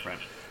going to be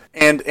different.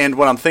 And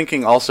what I'm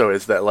thinking also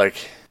is that,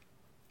 like,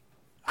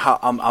 how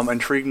I'm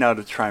intrigued now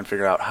to try and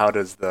figure out how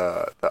does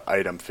the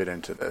item fit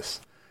into this,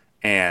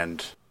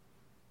 and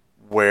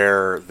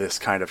where this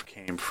kind of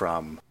came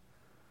from.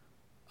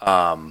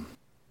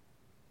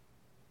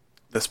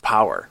 This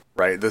power,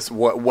 right?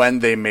 When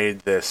they made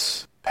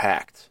this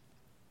pact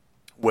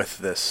with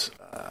this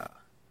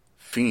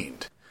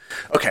fiend.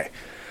 Okay.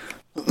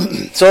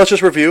 So let's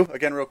just review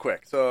again real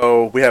quick.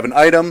 So we have an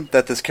item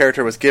that this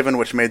character was given,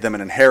 which made them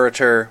an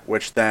inheritor,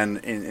 which then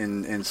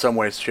in some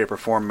way, shape, or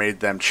form made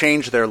them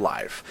change their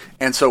life.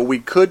 And so we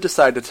could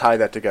decide to tie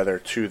that together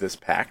to this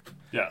pact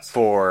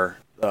for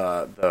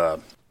the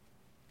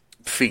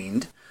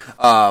fiend.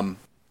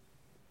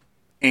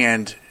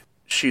 And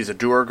she's a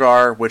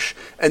Duergar, which...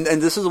 And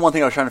this is the one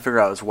thing I was trying to figure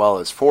out as well,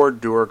 is for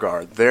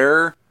Duergar,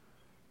 they're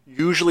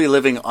usually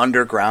living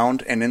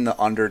underground and in the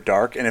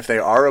Underdark, and if they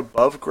are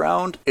above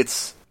ground,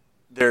 it's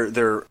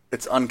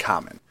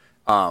uncommon.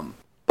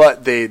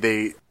 But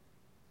they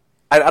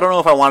I don't know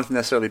if I want it to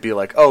necessarily be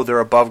like, oh, they're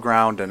above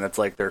ground and it's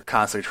like they're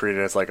constantly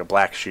treated as like a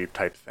black sheep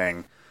type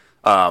thing.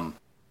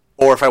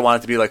 Or if I want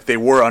it to be like they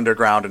were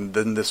underground and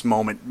then this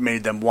moment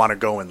made them want to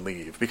go and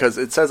leave. Because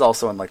it says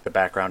also in like the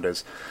background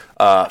is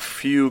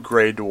few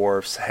gray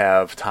dwarfs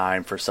have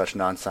time for such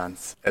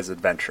nonsense as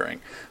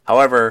adventuring.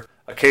 However,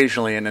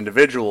 occasionally an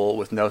individual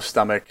with no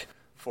stomach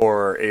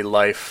for a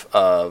life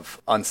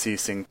of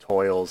unceasing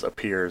toils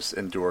appears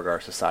in Duergar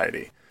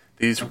society.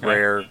 These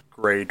rare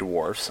gray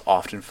dwarfs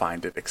often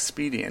find it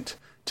expedient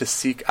to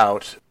seek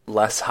out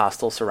less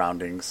hostile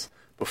surroundings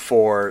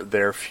before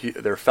their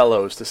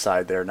fellows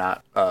decide they're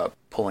not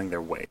pulling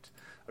their weight.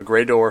 A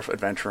gray dwarf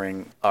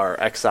adventuring are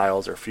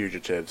exiles or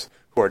fugitives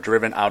who are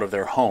driven out of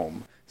their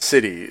home,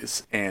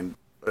 cities, and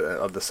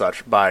of the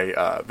such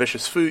by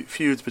vicious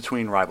feuds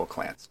between rival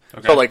clans.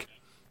 Okay. So, like,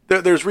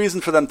 there's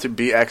reason for them to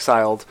be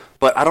exiled,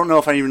 but I don't know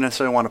if I even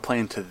necessarily want to play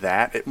into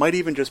that. It might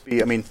even just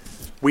be, I mean,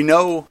 we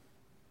know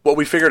what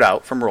we figured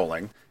out from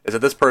rolling is that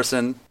this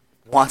person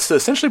wants to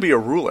essentially be a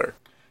ruler.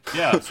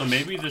 Yeah, so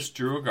maybe this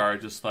Duergar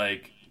just,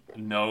 like,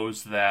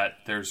 knows that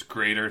there's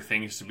greater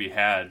things to be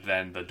had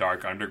than the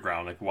Dark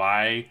Underground. Like,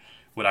 why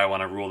would I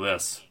want to rule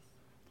this?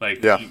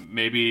 Like,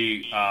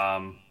 maybe,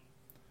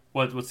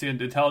 what's the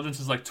intelligence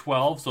is like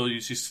 12, so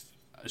she's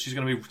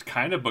going to be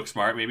kind of book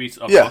smart. Maybe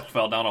a book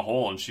fell down a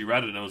hole and she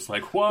read it and it was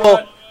like, what?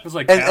 Well, there's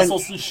like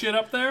castles and shit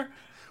up there?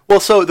 Well,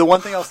 so the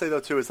one thing I'll say though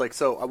too is like,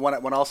 so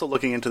when also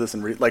looking into this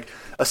and like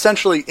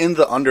essentially in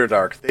the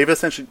Underdark,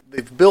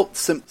 they've built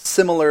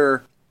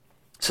similar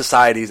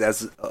societies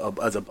as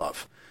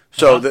above.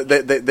 So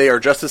they are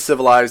just as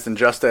civilized and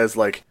just as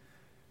like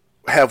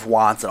have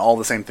wants and all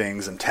the same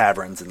things and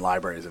taverns and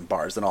libraries and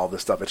bars and all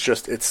this stuff. It's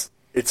just it's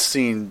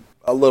seen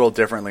a little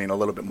differently and a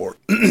little bit more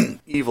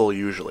evil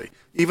usually.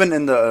 Even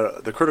in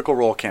the Critical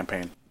Role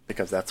campaign,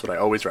 because that's what I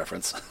always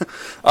reference.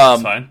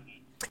 That's fine.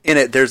 In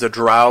it, there's a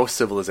Drow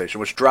civilization,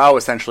 which Drow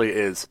essentially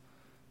is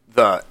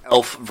the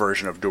elf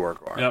version of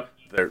Duergar. Yep.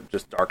 They're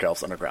just dark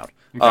elves underground.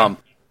 Okay.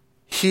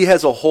 He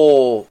has a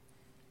whole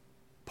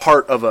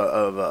part of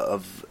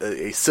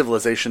a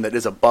civilization that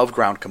is above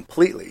ground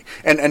completely.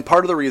 And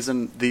part of the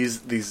reason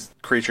these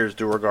creatures,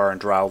 Duergar and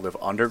Drow, live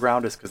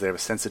underground is because they have a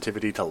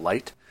sensitivity to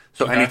light.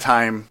 So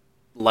anytime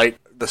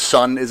the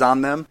sun is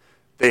on them,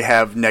 they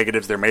have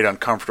negatives, they're made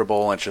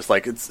uncomfortable, and it's just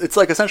like, it's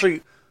like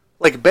essentially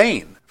like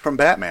Bane from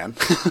Batman,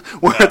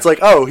 where it's like,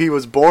 oh, he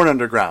was born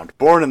underground,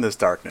 born in this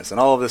darkness, and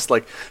all of this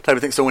like type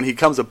of thing. So when he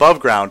comes above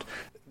ground,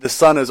 the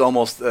sun is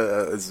almost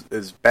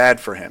is bad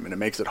for him, and it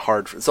makes it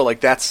hard for. So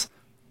like that's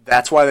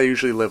why they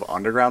usually live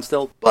underground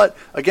still. But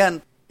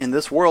again, in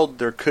this world,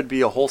 there could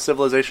be a whole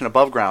civilization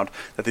above ground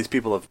that these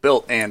people have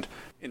built. And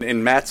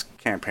in Matt's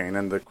campaign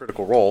and the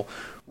Critical Role,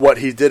 what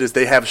he did is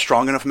they have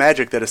strong enough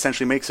magic that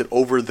essentially makes it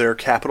over their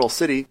capital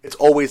city. It's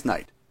always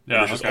night.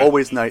 Yeah, There's just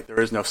always night.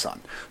 There is no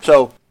sun.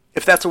 So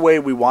if that's a way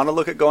we want to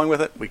look at going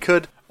with it, we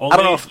could. Only, I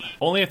don't know if...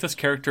 Only if this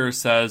character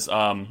says,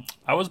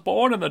 I was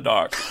born in the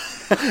dark.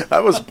 I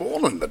was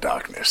born in the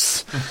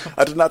darkness.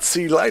 I did not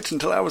see light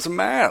until I was a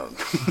man.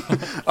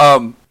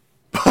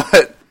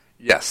 But,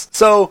 yes.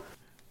 So,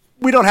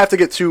 we don't have to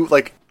get too,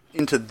 like,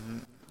 into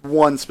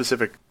one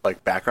specific,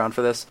 like, background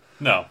for this.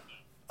 No.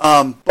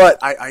 But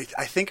I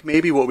think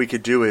maybe what we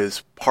could do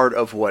is part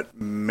of what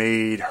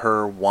made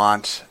her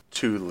want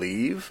to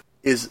leave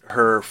is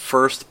her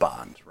first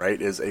bond,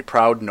 right? Is a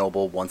proud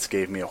noble once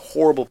gave me a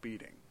horrible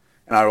beating,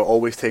 and I will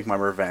always take my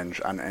revenge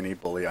on any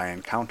bully I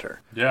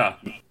encounter. Yeah.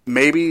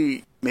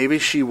 Maybe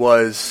she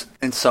was,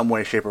 in some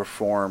way, shape, or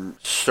form,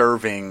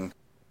 serving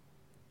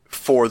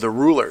for the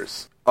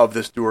rulers of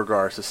this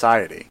Duergar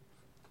society.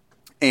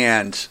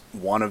 And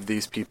one of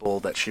these people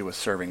that she was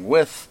serving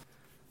with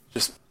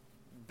just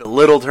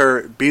belittled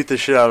her, beat the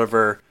shit out of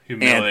her.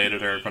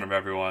 Humiliated her in front of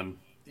everyone.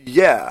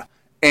 Yeah.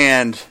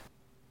 And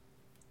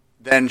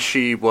then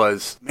she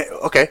was...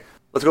 Okay,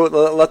 let's go.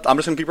 I'm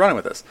just going to keep running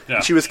with this.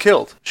 Yeah. She was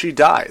killed. She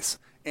dies.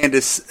 And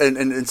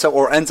ends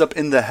up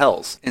in the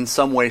hells in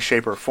some way,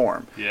 shape, or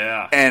form.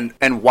 Yeah.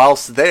 And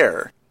whilst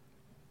there,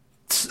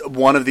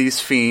 one of these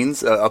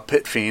fiends, a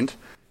pit fiend,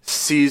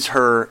 sees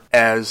her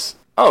as,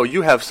 oh,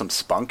 you have some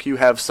spunk, you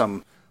have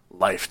some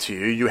life to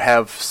you, you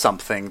have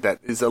something that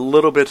is a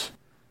little bit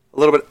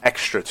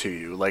extra to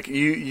you. Like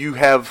you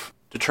have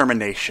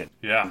determination,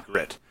 and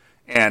grit,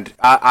 and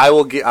I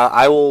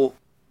will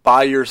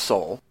buy your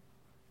soul,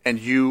 and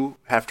you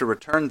have to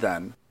return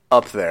then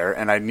up there,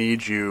 and I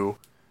need you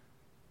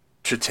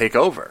to take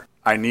over.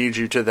 I need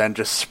you to then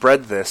just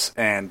spread this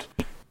and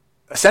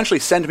essentially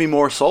send me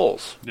more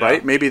souls,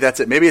 right? Maybe that's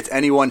it. Maybe it's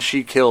anyone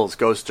she kills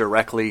goes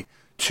directly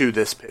to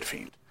this pit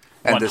fiend.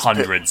 And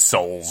 100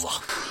 souls.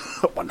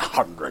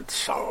 100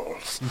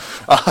 souls.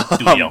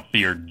 Do you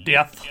fear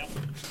death?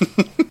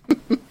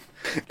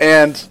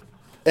 and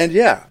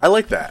yeah, I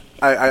like that.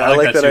 I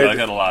like that. Too. I like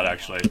that a lot,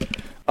 actually.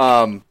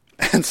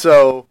 And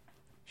so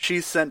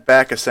she's sent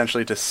back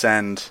essentially to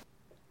send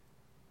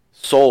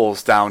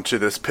souls down to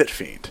this pit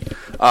fiend.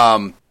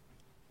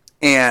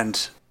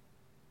 And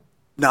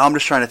now I'm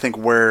just trying to think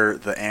where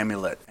the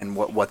amulet and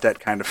what that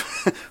kind of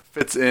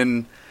fits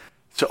in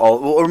to all,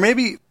 or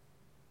maybe.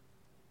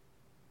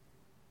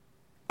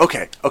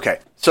 Okay.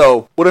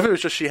 So what if it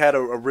was just she had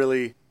a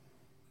really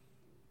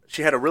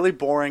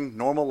boring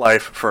normal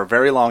life for a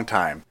very long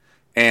time,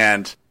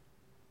 and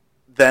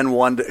then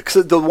one day,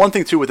 cause the one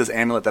thing too with this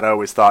amulet that I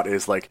always thought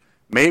is like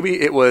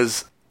maybe it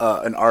was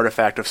an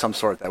artifact of some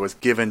sort that was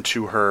given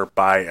to her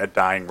by a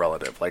dying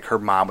relative, like her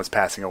mom was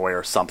passing away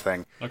or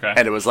something,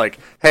 and it was like,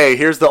 hey,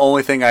 here's the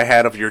only thing I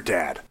had of your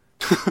dad.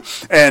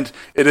 And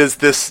it is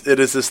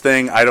this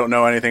thing. I don't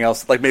know anything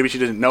else. Like maybe she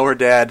didn't know her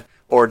dad,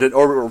 or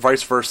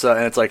vice versa.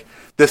 And it's like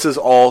this is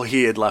all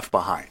he had left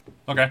behind.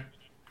 Okay.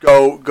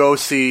 Go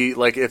see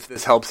like if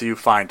this helps you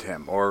find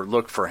him or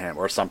look for him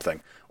or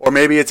something. Or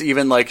maybe it's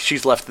even like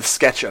she's left the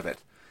sketch of it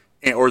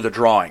or the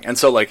drawing. And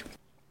so like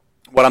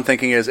what I'm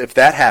thinking is if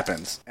that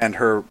happens and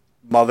her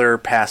mother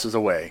passes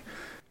away,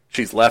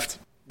 she's left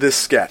this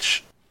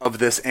sketch of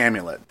this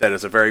amulet that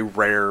is a very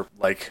rare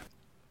like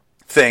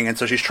thing, and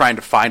so she's trying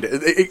to find it.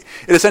 It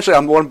essentially,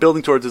 what I'm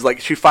building towards is like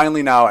she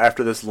finally now,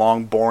 after this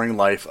long, boring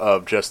life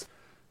of just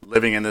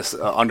living in this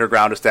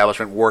underground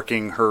establishment,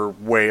 working her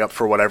way up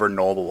for whatever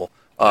noble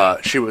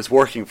she was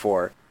working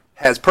for,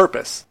 has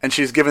purpose, and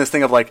she's given this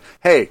thing of like,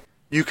 hey,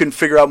 you can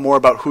figure out more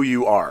about who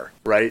you are,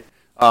 right?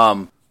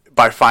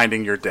 By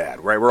finding your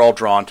dad, right? We're all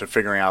drawn to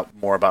figuring out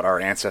more about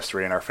our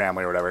ancestry and our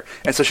family or whatever,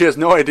 and so she has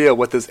no idea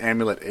what this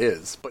amulet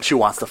is, but she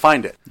wants to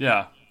find it.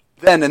 Yeah.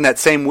 Then in that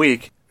same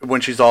week, when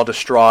she's all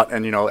distraught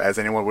and, you know, as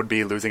anyone would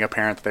be, losing a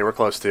parent that they were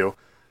close to,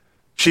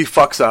 she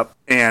fucks up,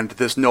 and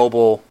this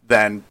noble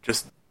then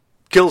just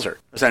kills her,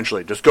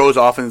 essentially. Just goes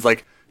off and is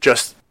like,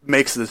 just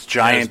makes this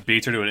giant... Just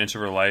beats her to an inch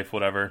of her life,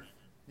 whatever.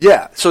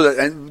 Yeah, so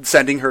and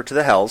sending her to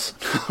the hells,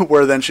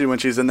 where then when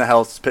she's in the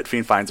hells, Pit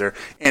Fiend finds her,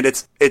 and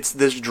it's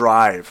this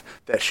drive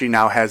that she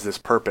now has this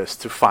purpose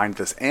to find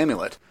this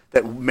amulet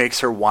that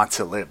makes her want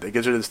to live. That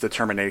gives her this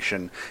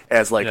determination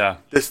as like,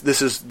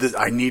 this is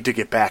I need to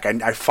get back.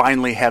 I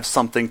finally have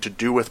something to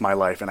do with my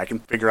life, and I can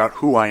figure out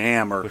who I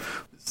am or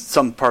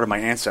some part of my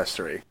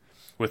ancestry.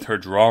 With her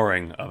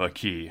drawing of a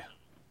key.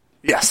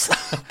 Yes.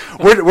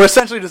 we're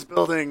essentially just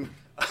building...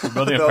 We're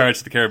building a Pirates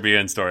of the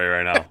Caribbean story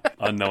right now,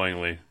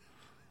 unknowingly.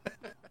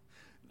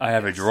 I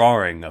have a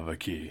drawing of a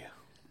key.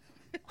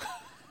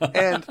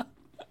 And...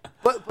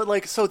 But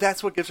like, so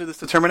that's what gives her this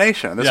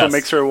determination. This what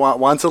makes her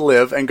want to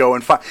live and go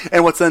and find.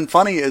 And what's then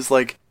funny is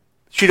like,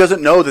 she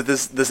doesn't know that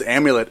this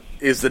amulet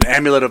is an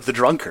amulet of the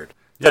drunkard.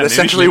 that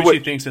essentially maybe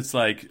she thinks it's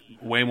like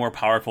way more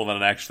powerful than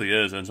it actually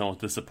is, and it's almost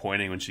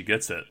disappointing when she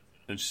gets it.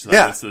 And she's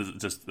like,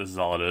 this is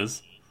all it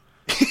is.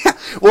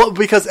 Well,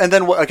 because, and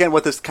then again,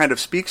 what this kind of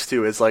speaks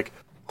to is like,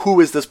 who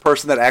is this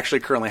person that actually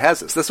currently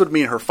has this? This would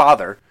mean her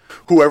father,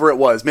 whoever it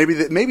was.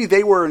 Maybe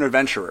they were an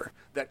adventurer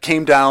that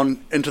came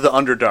down into the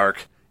Underdark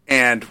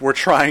and were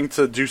trying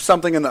to do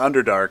something in the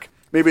Underdark.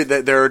 Maybe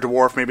they're a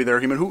dwarf, maybe they're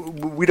a human. Who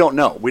we don't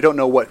know. We don't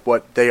know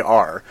what they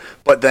are.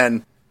 But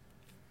then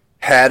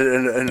had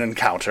an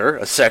encounter,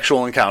 a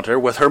sexual encounter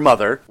with her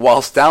mother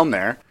whilst down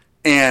there,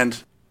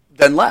 and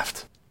then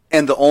left.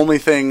 And the only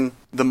thing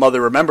the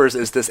mother remembers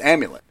is this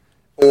amulet,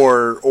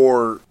 or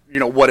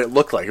what it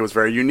looked like. It was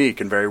very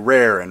unique and very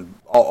rare, and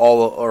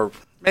or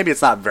maybe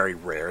it's not very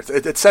rare.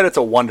 It said it's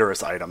a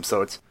wondrous item,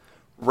 so it's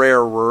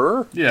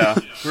rarer. Yeah,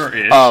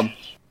 rare-ish.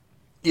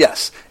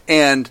 Yes,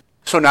 and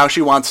so now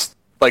she wants,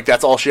 like,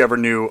 that's all she ever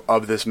knew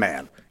of this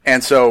man,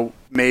 and so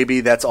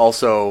maybe that's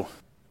also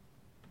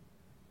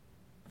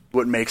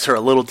what makes her a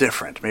little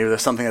different. Maybe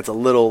there's something that's a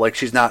little, like,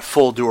 she's not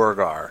full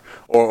Duergar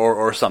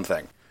or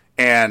something,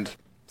 and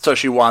so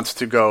she wants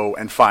to go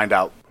and find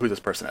out who this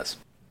person is.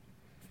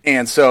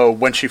 And so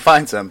when she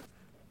finds him,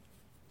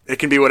 it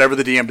can be whatever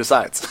the DM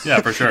decides. Yeah,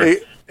 for sure.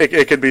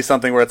 It could be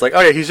something where it's like, oh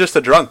yeah, he's just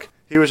a drunk.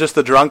 He was just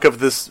the drunk of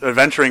this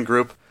adventuring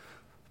group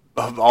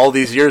of all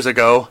these years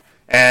ago,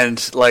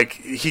 and like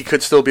he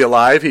could still be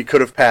alive. He could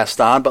have passed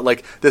on, but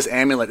like this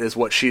amulet is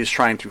what she's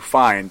trying to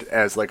find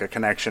as like a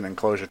connection and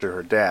closure to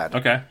her dad.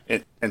 Okay.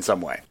 In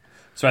some way.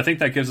 So I think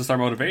that gives us our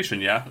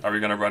motivation. Yeah, are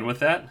we going to run with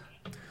that?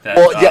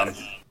 Yeah.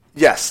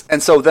 Yes.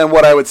 And so then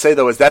what I would say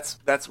though is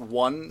that's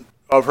one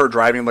of her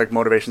driving like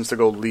motivations to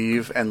go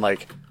leave and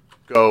like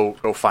go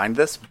find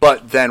this,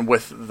 but then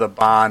with the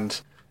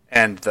bond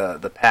and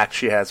the pact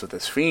she has with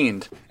this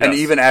fiend, and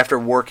even after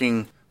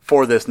working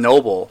for this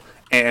noble,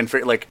 and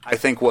for, like, I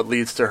think what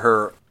leads to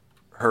her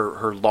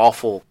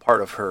lawful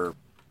part of her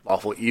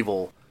lawful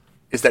evil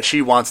is that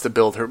she wants to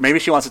build her. Maybe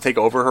she wants to take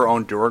over her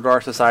own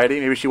Duergar society.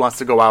 Maybe she wants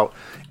to go out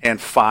and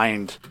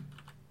find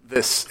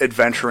this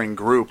adventuring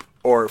group,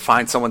 or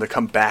find someone to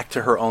come back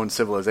to her own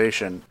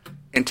civilization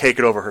and take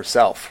it over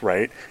herself,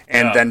 right?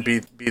 And then be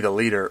the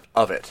leader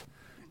of it.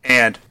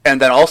 And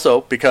then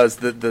also, because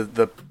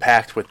the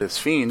pact with this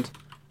fiend,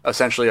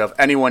 essentially of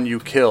anyone you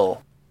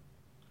kill,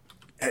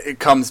 it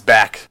comes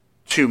back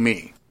to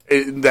me.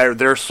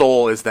 Their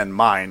soul is then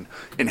mine,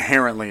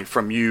 inherently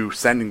from you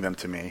sending them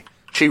to me.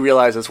 She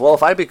realizes, well,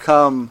 if I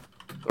become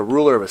the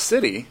ruler of a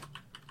city,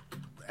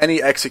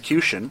 any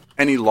execution,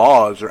 any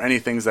laws, or any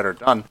things that are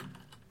done,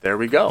 there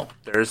we go.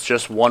 There's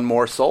just one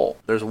more soul.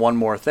 There's one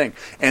more thing.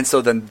 And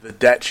so then the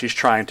debt she's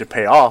trying to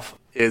pay off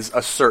is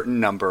a certain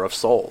number of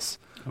souls.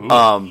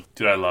 Ooh,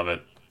 dude, I love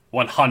it.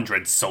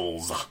 100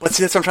 souls. But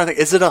see, that's what I'm trying to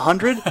think. Is it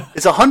 100?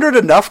 Is 100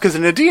 enough? Because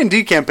in a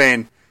D&D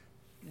campaign,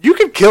 you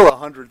can kill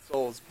 100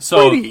 souls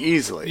pretty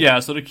easily.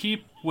 Yeah, so to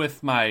keep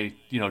with my,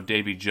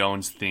 Davy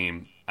Jones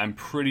theme, I'm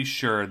pretty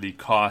sure the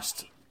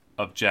cost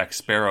of Jack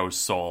Sparrow's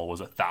soul was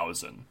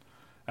 1,000.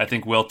 I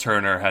think Will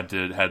Turner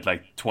had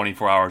like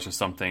 24 hours or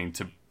something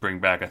to bring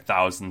back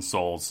 1,000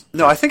 souls.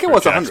 No, I think it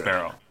was 100.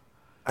 Sparrow.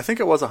 I think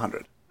it was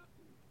 100.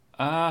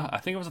 I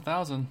think it was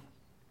 1,000.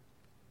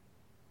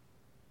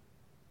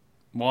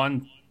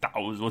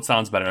 1,000. What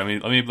sounds better? Let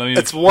me.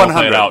 It's 100.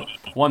 Play it out.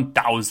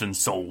 1,000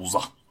 souls.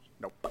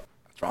 Nope,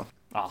 that's wrong.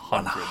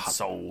 100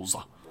 souls.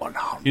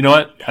 100. You know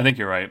what? I think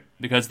you're right,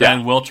 because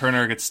then Will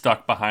Turner gets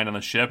stuck behind on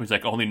the ship. He's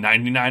like, only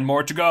 99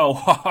 more to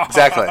go.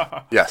 Exactly.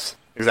 Yes.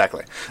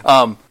 Exactly.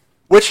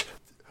 Which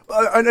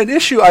an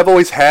issue I've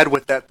always had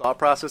with that thought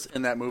process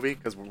in that movie,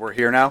 because we're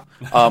here now,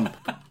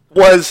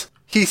 was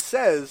he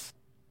says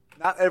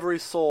not every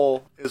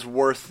soul is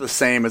worth the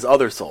same as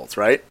other souls,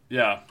 right?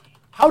 Yeah.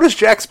 How does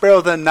Jack Sparrow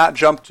then not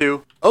jump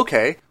to,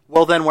 okay,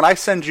 well then when I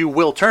send you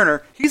Will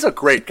Turner, he's a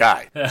great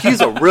guy.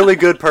 He's a really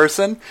good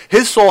person.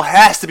 His soul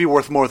has to be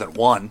worth more than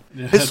one.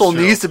 Yeah, his soul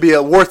needs to be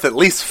worth at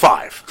least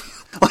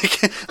 5.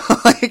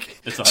 It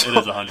is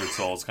 100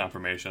 souls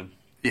confirmation.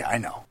 Yeah, I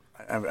know.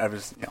 I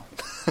was,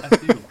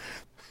 That's you.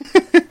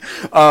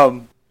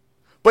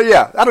 But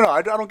yeah, I don't know.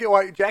 I don't get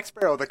why Jack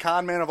Sparrow, the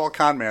con man of all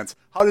con mans,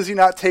 how does he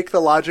not take the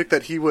logic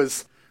that he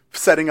was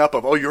setting up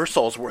of, oh, your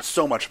soul's worth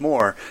so much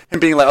more, and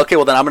being like, okay,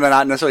 well then I'm going to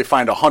not necessarily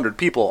find 100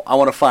 people. I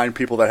want to find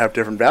people that have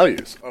different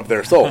values of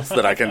their souls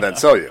that I can then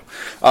sell you.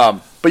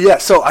 But yeah,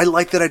 so I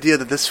like that idea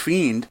that this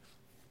fiend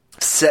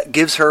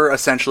gives her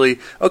essentially,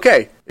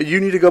 okay, you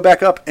need to go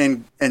back up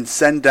and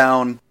send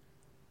down.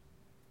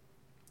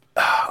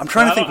 I'm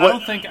trying to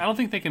think. I don't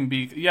think they can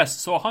be. Yes,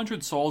 so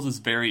 100 souls is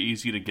very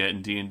easy to get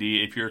in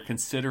D&D if you're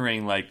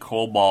considering like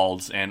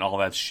kobolds and all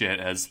that shit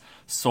as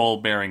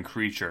soul-bearing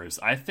creatures.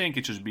 I think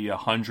it should be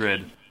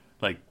 100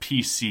 like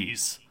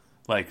PCs,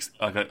 like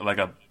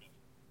a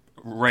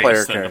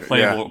race,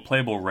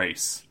 playable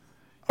race.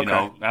 You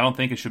know, I don't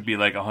think it should be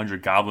like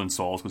 100 goblin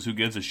souls, because who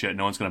gives a shit?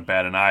 No one's going to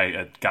bat an eye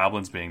at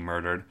goblins being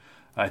murdered.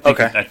 I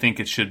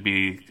think it should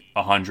be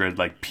 100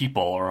 like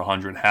people, or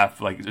 100 half,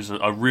 like there's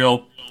a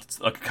real,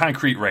 a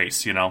concrete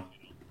race, you know.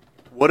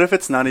 What if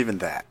it's not even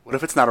that? What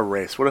if it's not a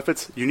race? What if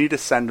it's you need to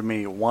send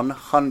me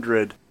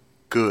 100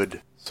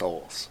 good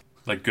souls?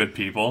 Like good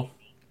people?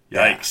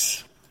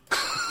 Yikes.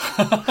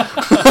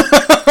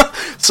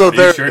 So Are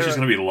you sure she's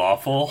going to be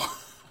lawful?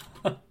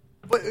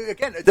 But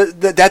again,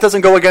 that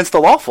doesn't go against the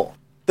lawful.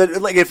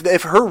 That like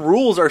if her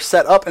rules are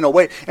set up in a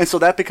way, and so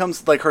that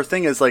becomes like her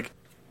thing is like,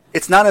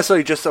 it's not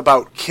necessarily just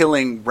about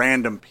killing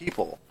random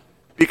people,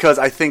 because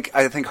I think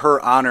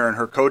her honor and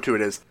her code to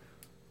it is,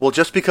 well,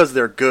 just because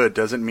they're good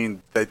doesn't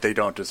mean that they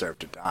don't deserve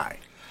to die.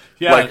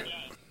 Yeah,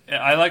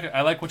 I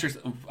like what you're.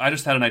 I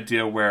just had an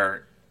idea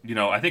where, you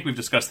know, I think we've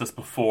discussed this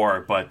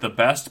before, but the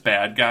best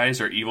bad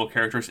guys or evil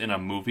characters in a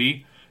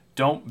movie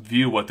don't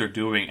view what they're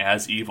doing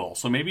as evil.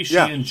 So maybe she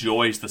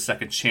enjoys the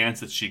second chance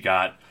that she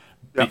got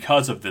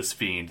because of this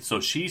fiend. So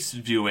she's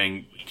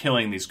viewing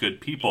killing these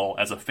good people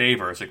as a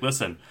favor. It's like,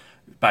 listen,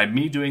 by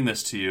me doing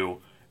this to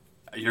you,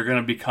 you're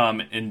going to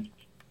become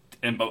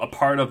a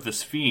part of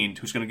this fiend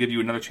who's going to give you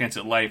another chance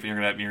at life, and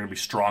you're going to be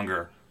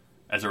stronger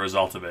as a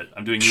result of it.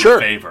 I'm doing you a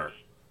favor.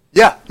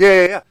 Yeah.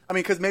 I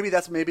mean, because maybe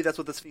that's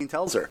what this fiend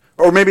tells her,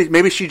 or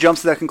maybe she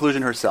jumps to that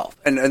conclusion herself,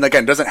 and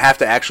again, doesn't have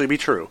to actually be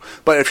true.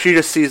 But if she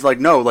just sees like,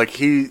 no, like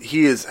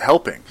he is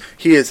helping,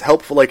 he is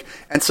helpful, like,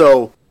 and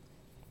so,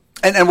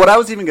 and what I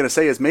was even going to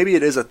say is maybe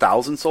it is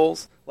 1,000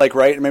 souls, like,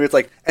 right? Maybe it's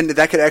like, and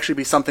that could actually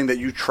be something that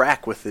you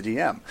track with the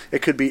DM.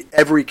 It could be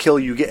every kill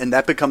you get, and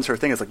that becomes her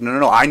thing. It's like,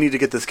 no, I need to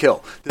get this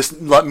kill.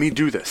 Let me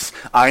do this.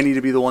 I need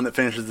to be the one that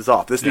finishes this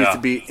off. This needs to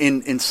be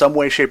in some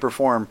way, shape, or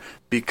form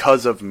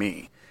because of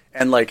me.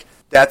 And, like,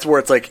 that's where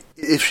it's like,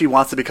 if she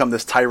wants to become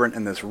this tyrant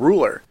and this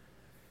ruler,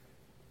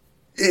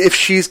 if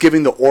she's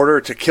giving the order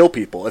to kill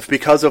people, if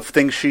because of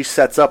things she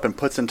sets up and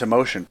puts into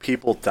motion,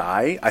 people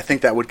die, I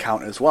think that would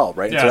count as well,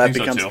 right? Yeah, so that I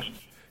think becomes, so too.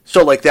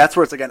 So, like, that's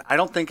where it's, again,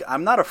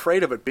 I'm not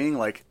afraid of it being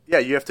like, yeah,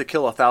 you have to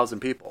kill 1,000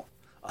 people.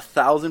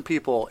 1,000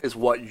 people is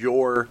what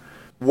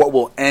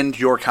will end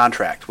your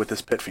contract with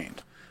this pit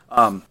fiend.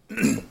 And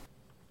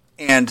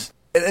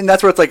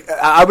that's where it's like,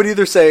 I would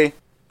either say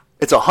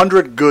it's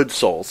 100 good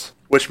souls,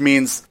 which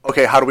means,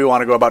 okay, how do we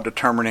want to go about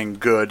determining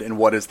good, and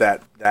what is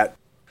that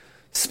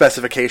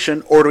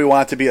specification? Or do we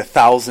want it to be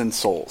 1,000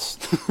 souls?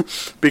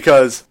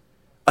 Because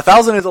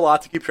 1,000 is a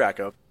lot to keep track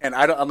of. And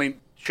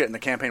shit, in the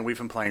campaign we've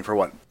been playing for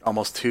what,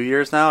 almost 2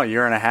 years now? A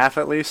year and a half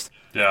at least?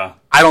 Yeah.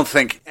 I don't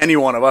think any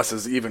one of us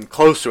is even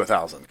close to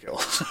 1,000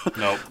 kills.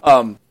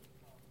 Nope.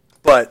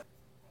 But,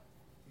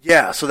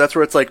 yeah, so that's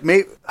where it's like,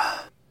 maybe...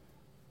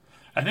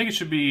 I think it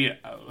should be.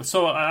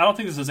 So I don't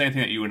think this is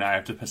anything that you and I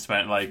have to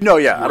spend like. No,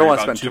 yeah, I don't want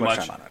to spend too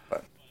much time on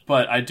it.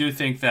 But I do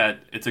think that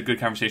it's a good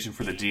conversation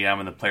for the DM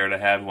and the player to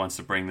have who wants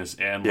to bring this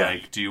in. Yeah.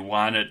 Like, do you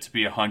want it to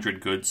be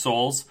 100 good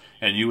souls,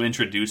 and you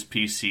introduce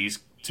PCs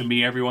to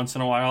me every once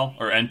in a while,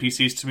 or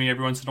NPCs to me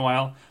every once in a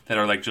while that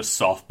are like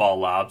just softball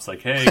lobs,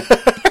 like, hey,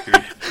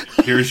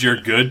 here's your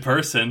good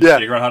person. Yeah.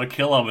 Figure out how to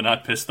kill them and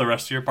not piss the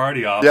rest of your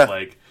party off. Yeah.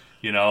 Like,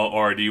 you know,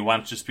 or do you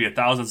want it to just be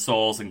 1,000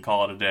 souls and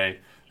call it a day?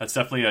 That's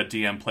definitely a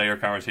DM player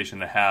conversation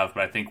to have,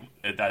 but I think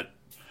that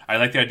I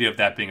like the idea of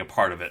that being a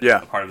part of it.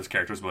 Yeah. A part of this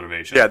character's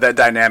motivation. Yeah, that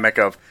dynamic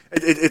of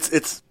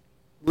it's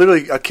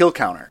literally a kill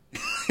counter.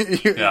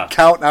 You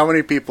count how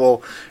many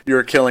people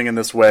you're killing in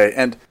this way,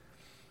 and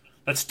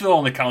that still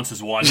only counts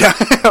as one. Yeah,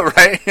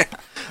 right.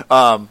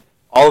 All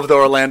of the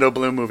Orlando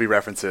Bloom movie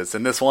references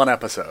in this one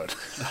episode.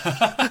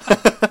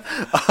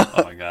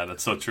 Oh my god,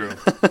 that's so true.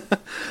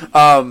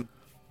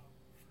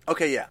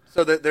 Okay, yeah.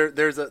 So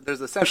there's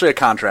essentially a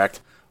contract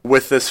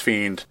with this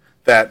fiend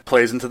that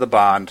plays into the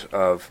bond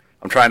of,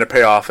 I'm trying to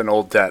pay off an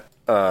old debt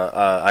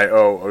I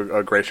owe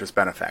a gracious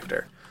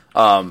benefactor.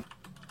 And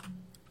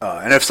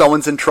if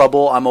someone's in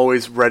trouble, I'm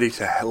always ready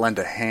to lend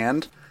a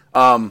hand.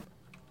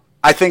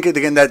 I think,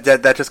 again,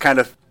 that just kind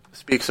of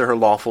speaks to her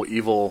lawful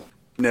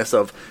evilness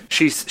of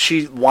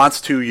she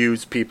wants to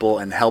use people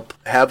and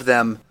have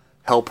them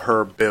help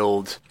her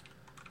build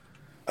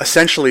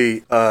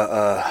essentially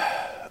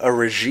a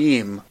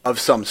regime of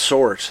some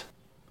sort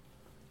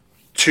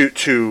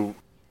to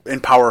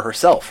empower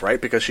herself,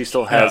 right? Because she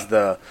still has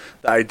the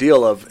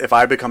ideal of, if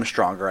I become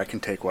stronger, I can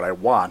take what I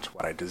want,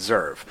 what I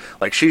deserve.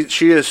 Like she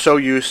is so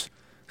used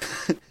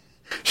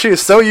she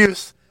is so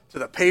used to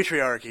the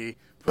patriarchy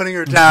putting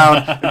her down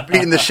and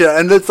beating the shit.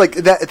 And it's like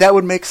that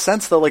would make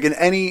sense though, like in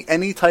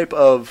any type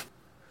of,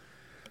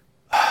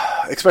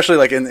 especially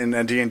like in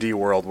a D&D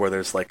world where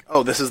there's like,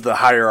 oh, this is the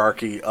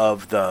hierarchy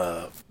of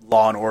the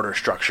law and order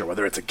structure,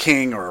 whether it's a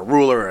king or a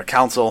ruler or a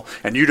council,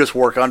 and you just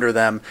work under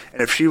them.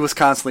 And if she was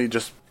constantly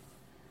just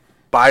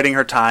biding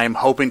her time,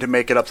 hoping to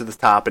make it up to the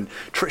top, and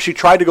she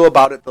tried to go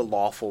about it the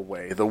lawful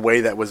way, the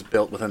way that was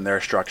built within their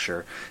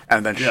structure,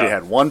 and then she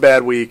had one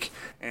bad week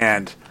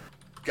and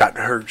got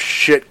her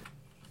shit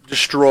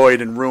destroyed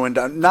and ruined,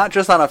 not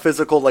just on a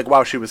physical, like,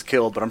 wow, she was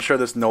killed, but I'm sure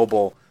this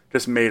noble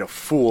just made a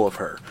fool of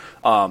her.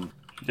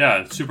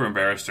 Yeah, it super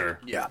embarrassed her.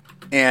 Yeah.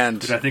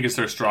 And Which I think is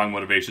her strong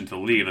motivation to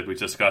leave. Like we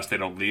discussed, they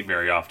don't leave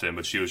very often,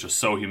 but she was just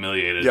so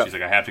humiliated. Yeah. She's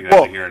like, I have to get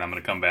out of here, and I'm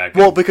going to come back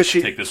because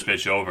she take this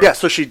bitch over. Yeah,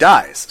 so she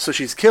dies. So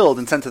she's killed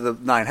and sent to the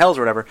Nine Hells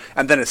or whatever,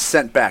 and then is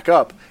sent back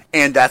up.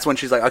 And that's when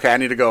she's like, okay, I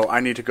need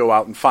to go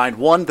out and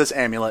find this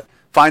amulet,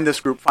 find this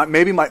group,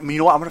 maybe you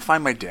know what, I'm going to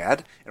find my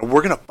dad, and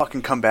we're going to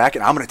fucking come back,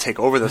 and I'm going to take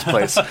over this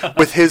place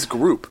with his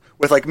group.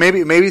 With like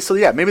maybe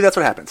that's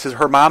what happens.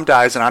 Her mom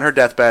dies, and on her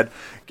deathbed,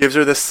 gives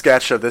her this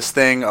sketch of this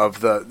thing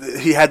of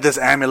he had this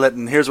amulet,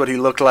 and here's what he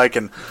looked like,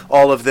 and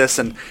all of this,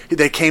 and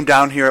they came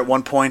down here at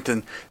one point,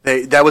 and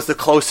that was the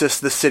closest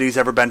the city's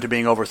ever been to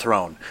being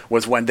overthrown,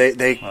 was when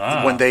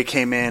they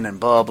came in, and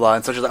blah blah.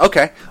 And so she's like,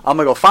 okay, I'm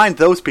gonna go find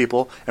those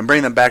people and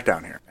bring them back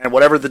down here, and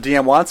whatever the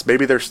DM wants,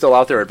 maybe they're still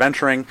out there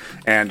adventuring,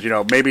 and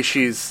maybe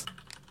he's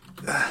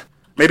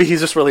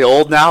just really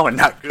old now and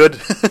not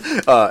good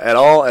at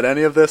all at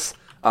any of this.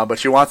 But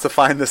she wants to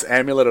find this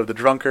amulet of the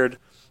drunkard.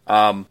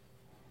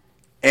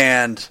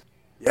 And,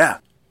 yeah.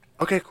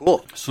 Okay,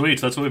 cool. Sweet.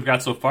 So that's what we've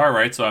got so far,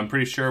 right? So I'm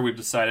pretty sure we've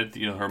decided,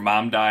 her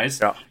mom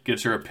dies, yeah.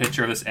 gives her a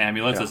picture of this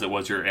amulet, says it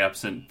was your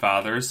absent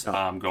father's.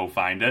 Yeah. Go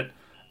find it.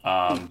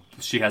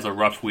 She has a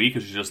rough week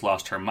because she just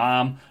lost her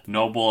mom.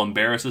 Noble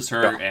embarrasses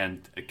her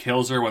and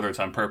kills her, whether it's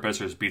on purpose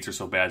or just beats her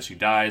so bad she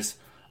dies,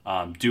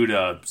 due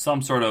to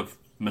some sort of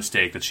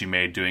mistake that she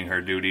made doing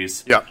her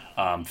duties. Yeah.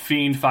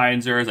 Fiend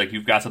finds her, is like,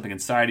 you've got something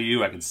inside of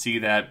you, I can see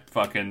that,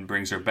 fucking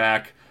brings her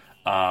back.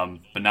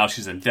 But now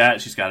she's in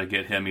debt. She's got to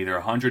get him either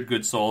 100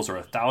 good souls or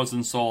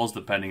 1,000 souls,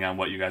 depending on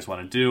what you guys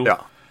want to do.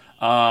 Yeah.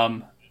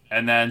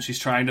 And then she's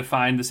trying to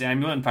find this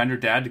amulet and find her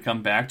dad to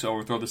come back to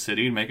overthrow the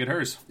city and make it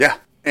hers. Yeah.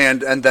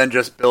 And then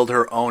just build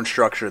her own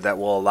structure that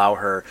will allow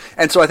her.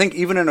 And so I think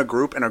even in a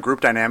group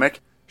dynamic,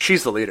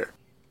 she's the leader.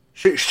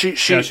 She's going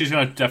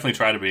to definitely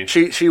try to be.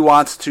 She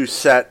wants to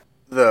set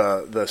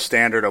the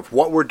standard of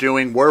what we're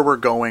doing, where we're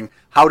going,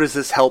 how does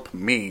this help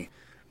me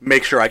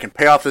make sure I can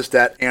pay off this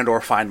debt and or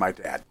find my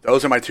dad.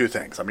 Those are my two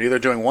things. I'm either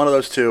doing one of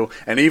those two,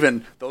 and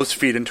even those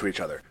feed into each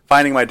other.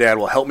 Finding my dad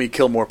will help me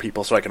kill more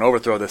people so I can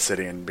overthrow this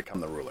city and become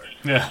the ruler.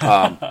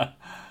 Yeah.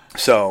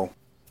 So,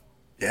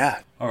 yeah.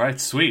 All right,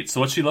 sweet.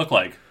 So what's she look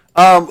like?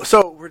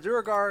 So,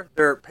 Duergar,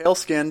 they're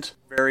pale-skinned,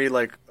 very,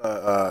 like,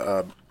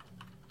 but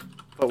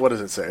what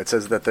does it say? It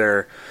says that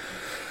they're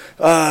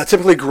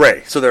typically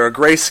gray. So they're a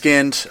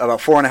gray-skinned, about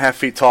 4.5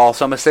 feet tall.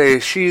 So I'm going to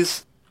say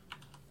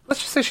let's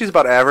just say she's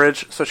about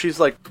average. So she's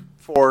like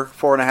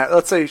 4.5.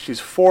 Let's say she's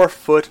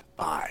 4'5".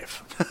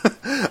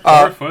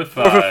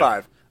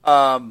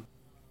 4'5".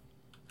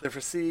 Their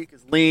physique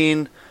is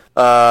lean.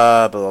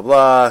 Blah blah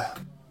blah.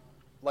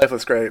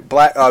 Lifeless gray.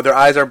 Black. Their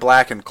eyes are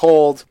black and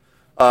cold.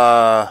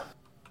 Does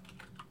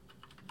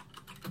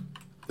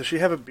she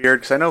have a beard?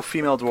 Because I know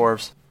female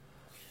dwarves.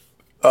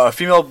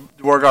 Female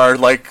Duergar are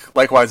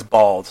likewise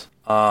bald.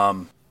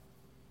 You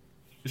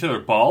said they're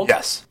bald?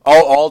 Yes.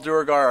 All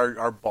Duergar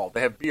are bald.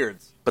 They have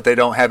beards, but they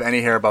don't have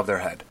any hair above their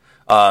head.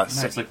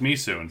 Nice, like me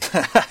soon.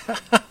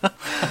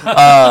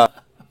 Yeah,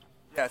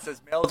 it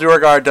says male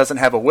Duergar doesn't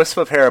have a wisp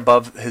of hair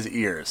above his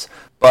ears,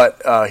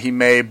 but he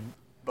may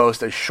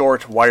boast a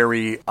short,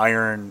 wiry,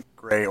 iron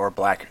gray or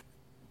black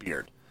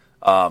beard.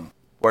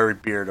 Wiry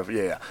beard of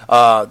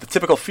the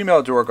typical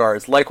female Duergar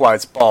is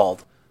likewise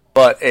bald,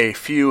 but a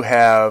few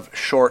have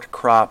short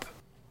crop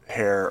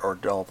hair or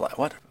dull black.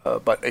 What?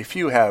 But a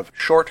few have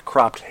short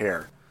cropped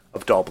hair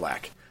of dull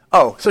black.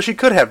 Oh, so she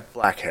could have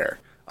black hair.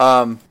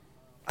 I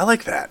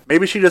like that.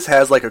 Maybe she just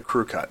has like a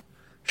crew cut.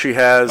 She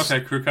has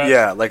crew cut.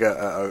 Yeah, like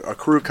a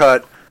crew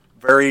cut,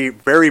 very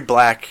very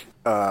black,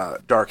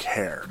 dark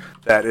hair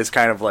that is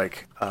kind of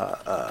like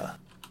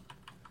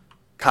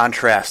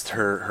contrast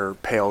her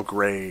pale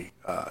gray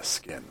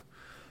skin.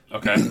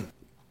 Okay.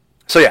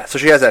 So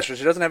she has that. So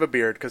she doesn't have a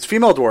beard because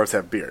female dwarves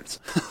have beards,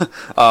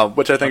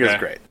 which I think is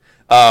great.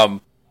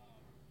 But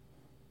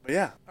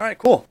yeah, all right,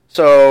 cool.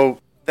 So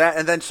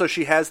so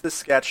she has this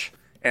sketch,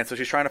 and so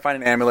she's trying to find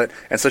an amulet,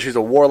 and so she's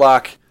a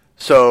warlock.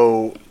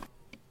 So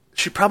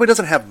she probably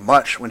doesn't have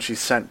much when she's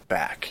sent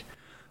back,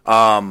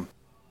 but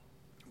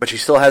she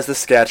still has the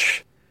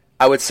sketch.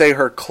 I would say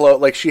her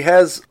she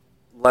has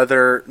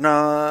leather.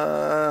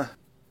 Nah,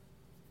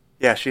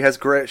 yeah, she has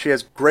gray. She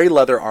has gray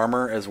leather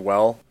armor as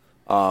well.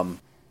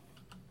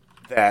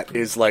 That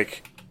is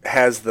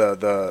has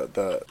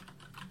the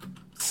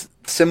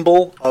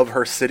symbol of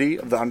her city,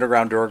 of the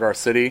underground Duergar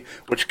city,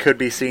 which could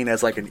be seen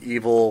as like an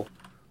evil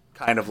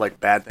kind of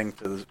like bad thing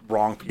to the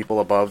wrong people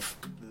above,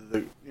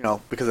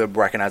 because they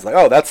recognize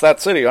that's that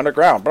city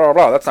underground, blah blah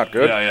blah. That's not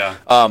good.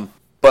 Yeah.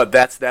 But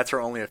that's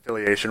her only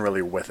affiliation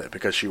really with it,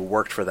 because she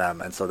worked for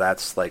them, and so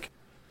that's like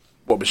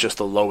what was just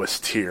the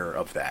lowest tier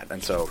of that,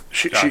 and so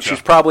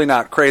she's probably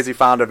not crazy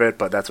fond of it,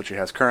 but that's what she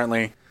has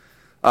currently.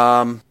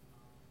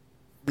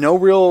 No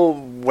real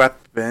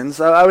weapons.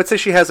 I would say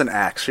she has an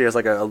axe. She has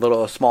like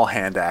a small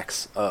hand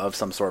axe of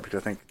some sort,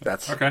 because I think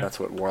that's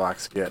what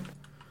warlocks get.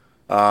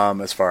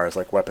 As far as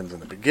like weapons in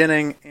the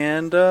beginning,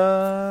 and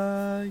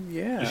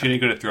yeah. Is she any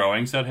good at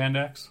throwing said hand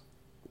axe?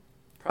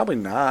 Probably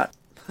not.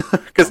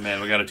 Oh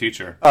man, we got to teach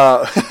her.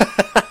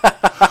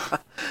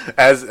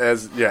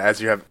 as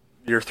you have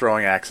your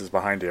throwing axes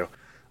behind you.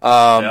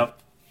 Yep.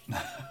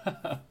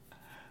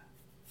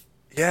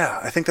 Yeah,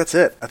 I think that's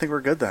it. I think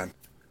we're good then.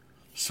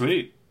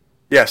 Sweet.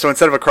 Yeah, so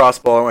instead of a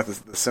crossbow, I went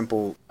with the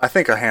simple... I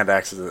think a hand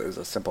axe is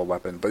a simple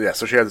weapon. But yeah,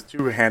 so she has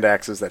 2 hand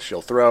axes that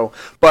she'll throw.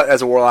 But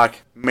as a warlock,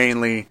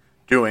 mainly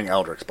doing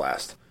Eldritch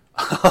Blast.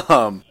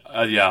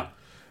 Yeah.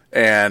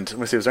 And let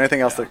me see, is there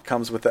anything else that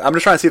comes with it? I'm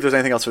just trying to see if there's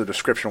anything else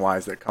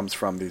description-wise that comes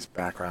from these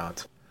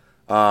backgrounds.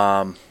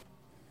 I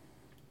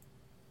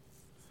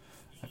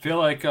feel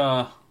like...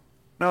 No,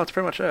 it's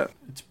pretty much it.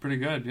 It's pretty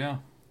good, yeah.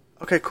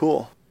 Okay,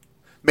 cool.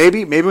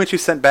 Maybe when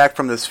she's sent back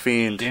from this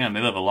fiend... Damn,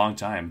 they live a long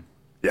time.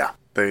 Yeah,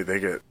 they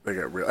get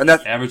real. And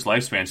that's, average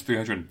lifespan is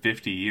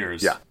 350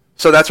 years. Yeah.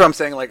 So that's what I'm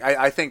saying. Like,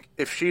 I think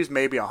if she's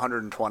maybe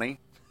 120,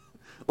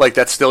 like,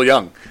 that's still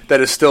young. That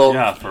is still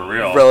for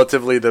real.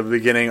 Relatively the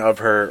beginning of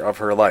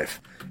her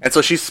life. And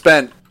so she's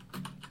spent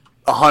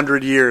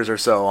 100 years or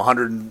so,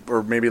 100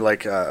 or maybe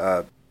like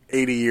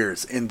 80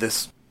 years in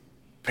this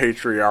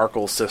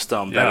patriarchal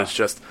system that has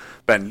just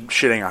been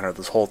shitting on her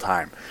this whole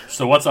time.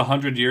 So what's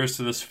 100 years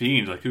to this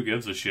fiend? Like, who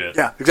gives a shit?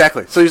 Yeah,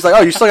 exactly. So he's like,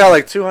 oh, you still got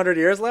like 200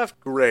 years left?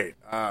 Great.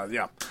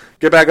 Yeah.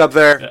 Get back up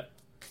there. Yeah.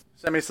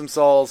 Send me some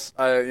souls.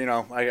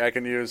 I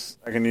can use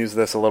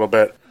this a little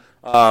bit.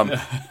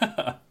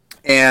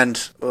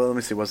 And let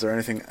me see. Was there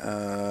anything?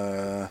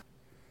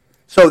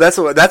 So that's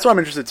what I'm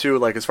interested too.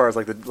 Like as far as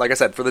like I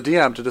said, for the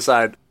DM to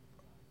decide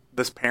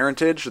this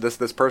parentage,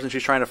 this person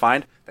she's trying to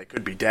find, they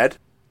could be dead.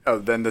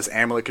 Then this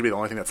amulet could be the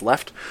only thing that's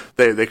left.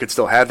 They could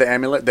still have the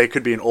amulet. They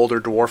could be an older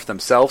dwarf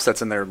themselves.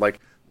 That's in their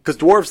because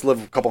dwarves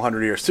live a couple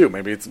hundred years too.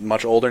 Maybe it's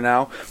much older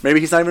now. Maybe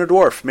he's not even a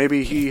dwarf.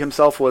 Maybe he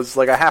himself was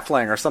like a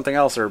halfling or something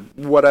else or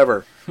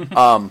whatever.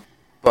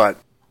 But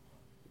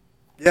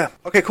yeah,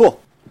 okay,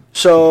 cool.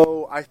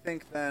 So I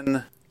think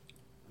then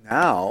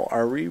now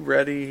are we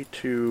ready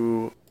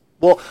to?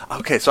 Well,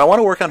 okay. So I want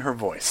to work on her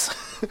voice.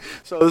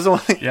 So this is one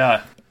thing.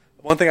 Yeah.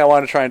 One thing I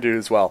want to try and do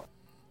as well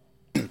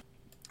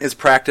is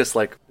practice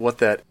like what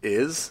that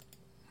is.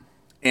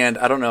 And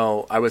I don't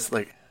know, I was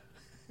like,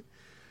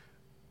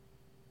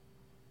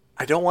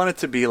 I don't want it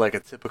to be like a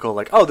typical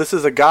like, oh, this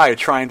is a guy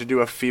trying to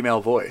do a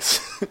female voice.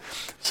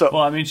 So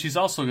well, I mean,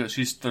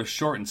 they're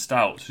short and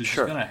stout. She's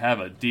going to have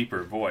a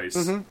deeper voice,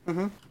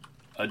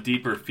 a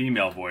deeper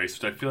female voice,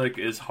 which I feel like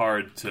is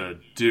hard to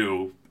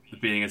do,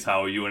 being as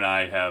how you and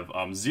I have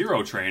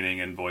zero training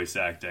in voice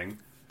acting.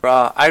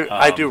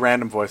 I do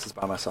random voices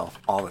by myself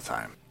all the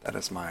time. That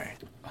is my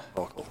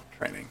vocal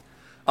training.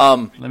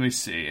 Let me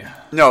see.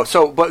 No,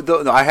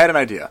 I had an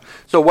idea.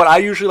 So what I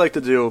usually like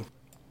to do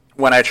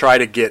when I try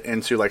to get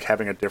into like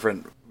having a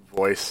different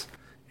voice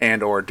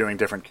and or doing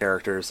different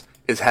characters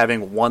is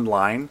having one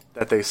line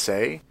that they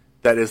say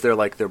that is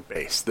their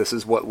base. This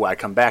is what I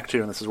come back to,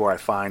 and this is where I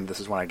find.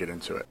 This is when I get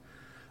into it.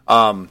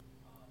 And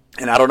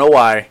I don't know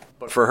why,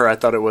 but for her, I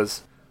thought it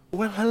was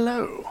well,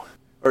 hello.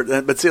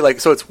 But see,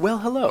 so it's well,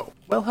 hello,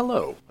 well,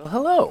 hello, well,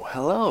 hello,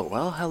 hello,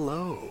 well,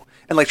 hello.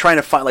 And trying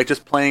to find,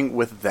 just playing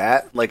with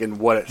that, and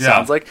what it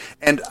sounds like.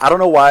 And I don't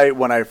know why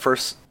when I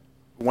first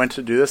went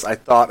to do this, I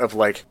thought of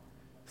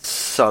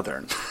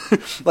Southern,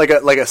 like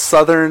a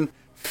Southern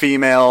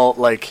female,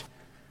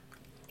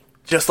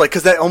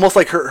 because that almost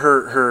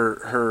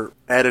her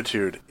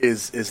attitude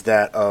is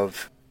that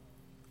of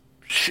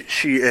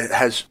she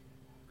has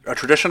a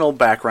traditional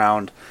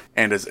background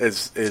and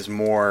is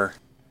more,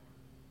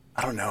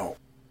 I don't know,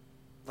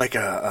 like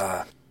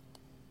a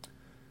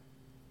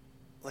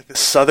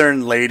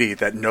Southern lady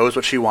that knows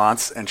what she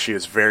wants, and she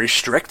is very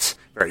strict,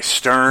 very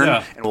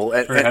stern, and will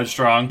very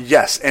headstrong.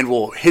 Yes, and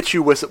will hit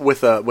you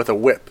with a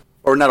whip,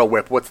 or not a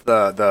whip. What's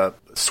the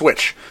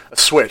switch? A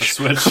switch.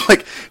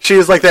 She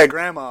is like that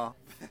grandma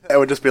that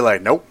would just be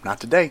like, "Nope, not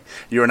today.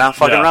 You are not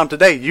fucking around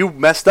today. You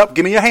messed up.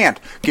 Give me your hand.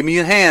 Give me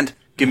your hand.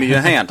 Give me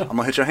your hand. I'm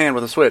gonna hit your hand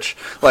with a switch."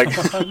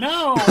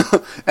 No.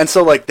 And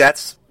so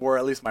that's where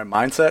at least my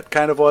mindset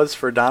kind of was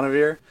for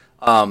Donavir.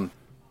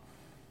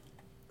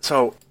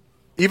 So.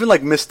 Even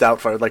Miss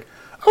Doubtfire,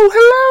 oh,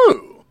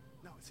 hello.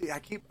 No, see,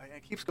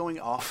 it keeps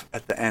going off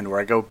at the end where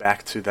I go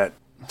back to that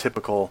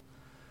typical.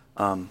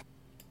 I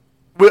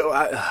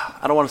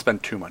don't want to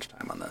spend too much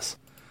time on this.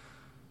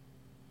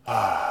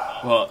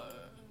 Well,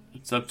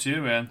 it's up to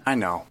you, man. I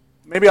know.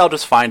 Maybe I'll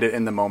just find it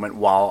in the moment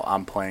while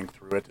I'm playing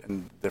through it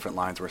and different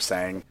lines we're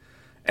saying,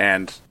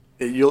 and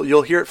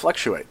you'll hear it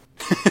fluctuate.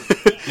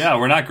 Yeah,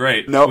 we're not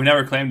great. No, we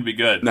never claimed to be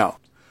good. No.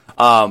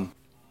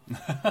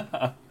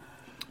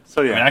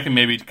 So yeah, I mean,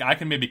 I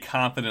can maybe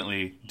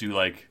confidently do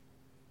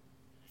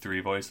 3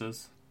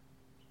 voices.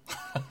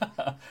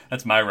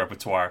 That's my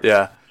repertoire.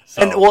 Yeah,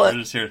 so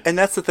and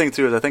that's the thing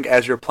too, is I think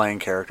as you're playing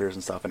characters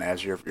and stuff, and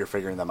as you're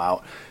figuring them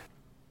out,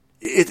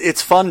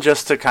 it's fun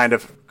just to kind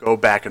of go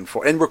back and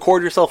forth and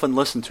record yourself and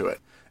listen to it,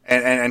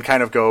 and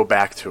kind of go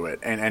back to it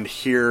and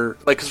hear,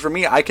 because for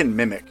me, I can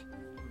mimic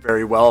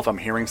very well if I'm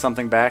hearing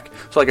something back.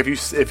 So if you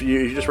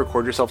just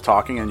record yourself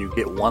talking and you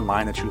get one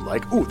line that you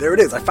like, ooh, there it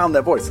is, I found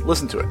that voice.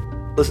 Listen to it.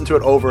 Listen to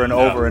it over and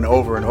over and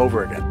over and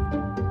over again.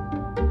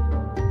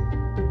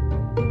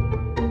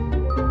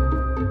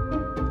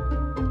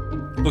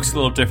 Looks a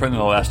little different than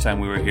the last time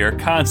we were here.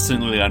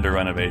 Constantly under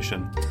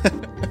renovation.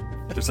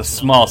 There's a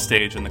small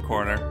stage in the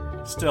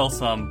corner. Still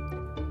some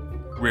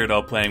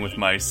weirdo playing with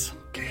mice.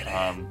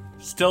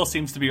 Still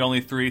seems to be only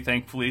 3,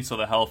 thankfully, so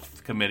the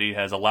health committee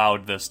has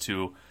allowed this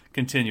to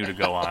continue to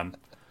go on.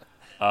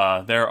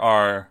 There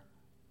are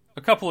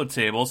a couple of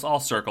tables, all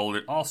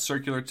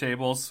circular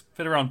tables,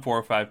 fit around 4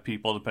 or 5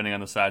 people, depending on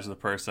the size of the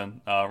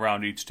person,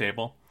 around each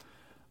table.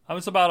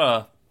 It's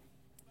about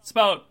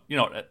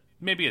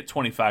maybe at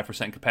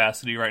 25%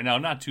 capacity right now.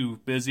 Not too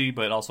busy,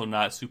 but also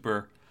not a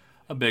super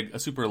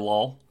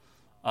lull.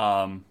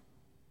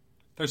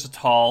 There's a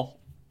tall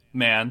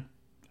man,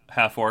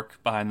 half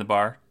orc, behind the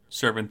bar,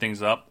 serving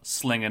things up,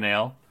 slinging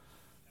ale,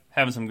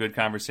 having some good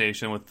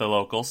conversation with the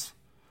locals.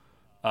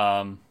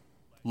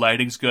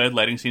 Lighting's good.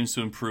 Lighting seems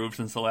to improve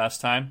since the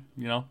last time.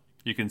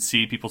 You can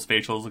see people's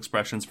facial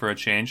expressions for a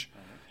change.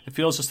 It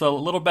feels just a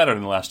little better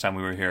than the last time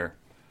we were here.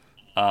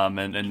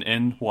 And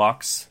in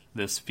walks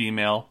this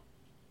female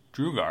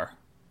Drugar.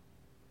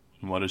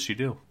 And what does she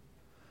do?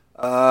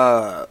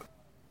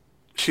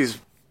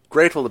 She's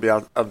grateful to be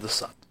out of the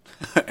sun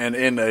and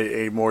in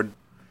a more,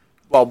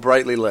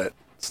 brightly lit,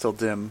 still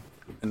dim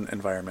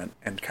environment,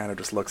 and kind of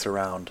just looks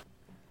around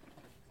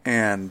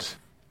and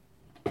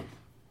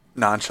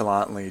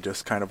nonchalantly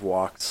just kind of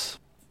walks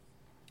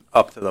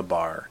up to the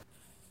bar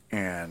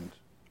and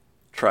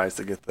tries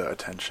to get the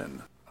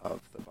attention of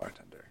the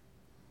bartender.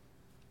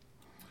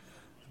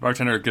 The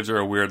bartender gives her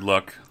a weird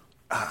look.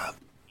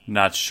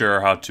 Not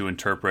sure how to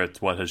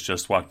interpret what has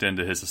just walked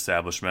into his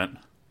establishment.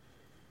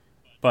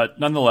 But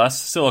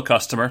nonetheless, still a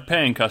customer,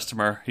 paying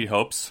customer, he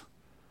hopes.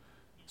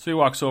 So he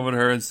walks over to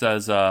her and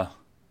says, can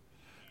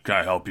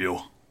I help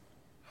you?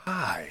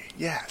 Hi,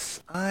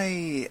 yes.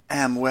 I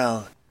am,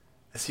 well,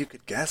 as you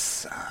could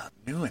guess,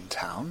 new in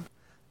town.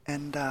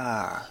 And,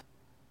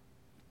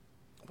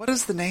 what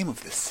is the name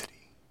of this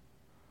city?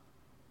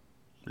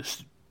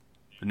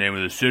 The name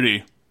of the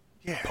city?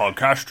 Yeah.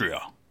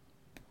 Podcastria.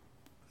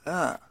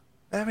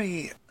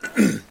 Very,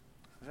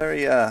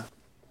 very,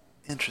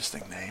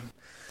 interesting name.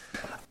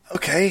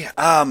 Okay,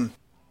 how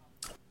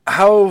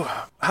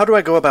do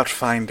I go about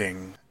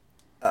finding,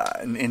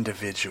 an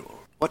individual?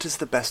 What is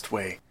the best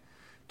way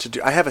to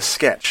do? I have a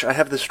sketch. I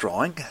have this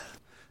drawing,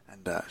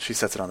 and, she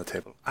sets it on the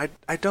table. I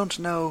don't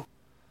know.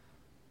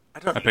 I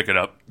pick it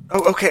up.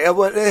 Oh, okay,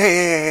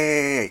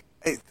 hey,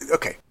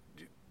 okay.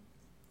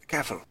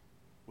 Careful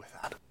with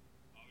that.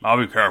 I'll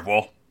be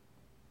careful.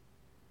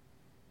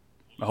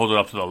 I hold it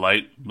up to the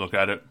light, look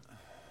at it.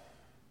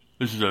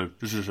 This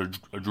is a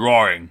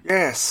drawing.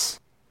 Yes.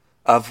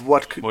 Of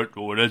what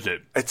What is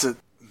it?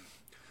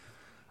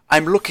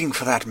 I'm looking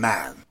for that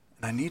man,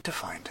 and I need to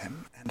find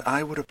him, and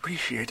I would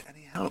appreciate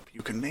any help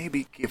you can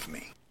maybe give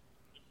me.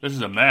 This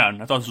is a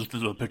man. I thought this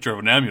was a picture of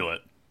an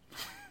amulet.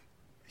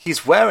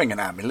 He's wearing an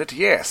amulet,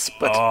 yes,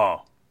 but...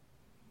 Oh.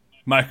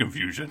 My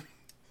confusion.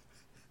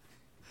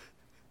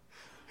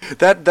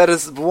 That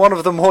is one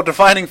of the more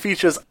defining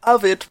features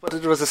of it, but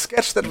it was a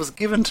sketch that was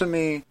given to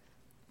me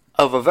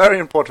of a very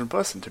important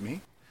person to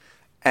me.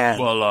 And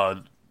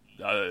Well,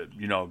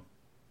 to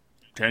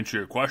answer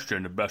your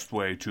question, the best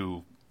way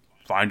to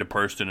find a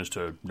person is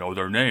to know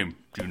their name.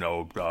 Do you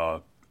know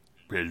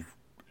his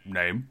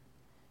name?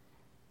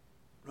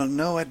 Well,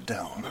 no, I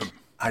don't.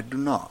 I do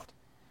not.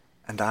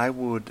 And I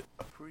would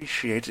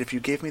appreciate if you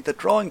gave me the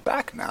drawing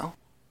back now.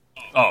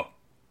 Oh,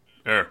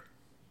 here.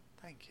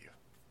 Thank you.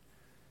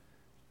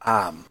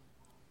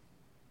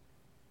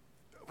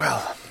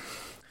 Well,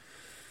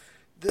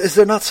 is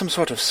there not some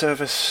sort of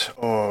service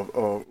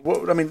or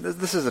I mean,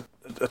 this is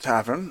a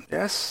tavern,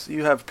 yes?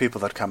 You have people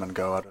that come and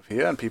go out of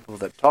here, and people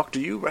that talk. Do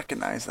you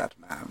recognize that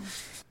man?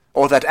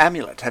 Or that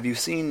amulet? Have you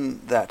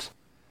seen that?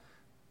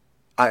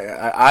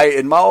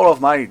 In all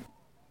of my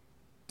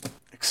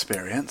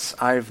experience,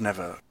 I've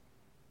never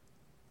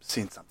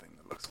seen something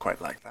that looks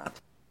quite like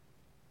that.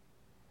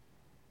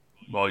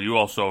 Well, you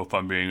also, if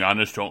I'm being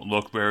honest, don't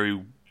look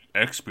very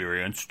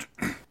experienced.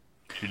 You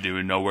didn't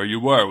even know where you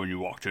were when you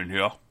walked in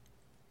here.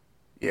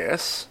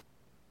 Yes.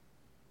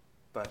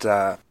 But,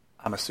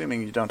 I'm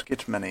assuming you don't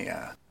get many,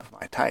 of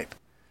my type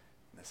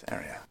in this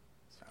area,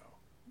 so...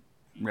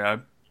 Yeah,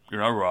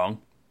 you're not wrong.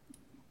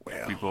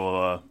 Well...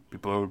 People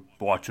are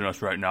watching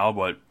us right now,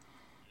 but,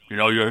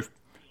 you're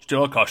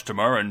still a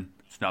customer, and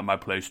it's not my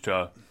place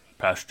to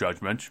pass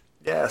judgment.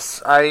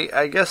 Yes,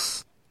 I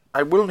guess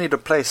I will need a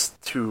place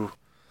to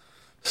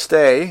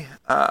stay,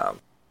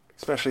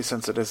 especially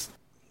since it is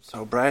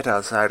so bright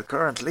outside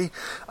currently.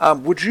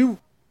 Do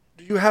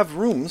you have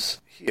rooms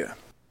here?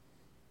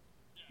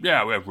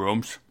 Yeah, we have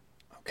rooms.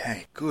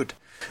 Okay, good.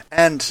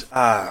 And,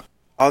 are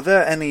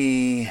there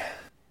any,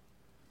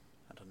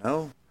 I don't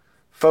know,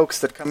 folks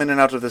that come in and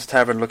out of this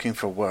tavern looking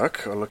for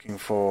work, or looking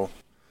for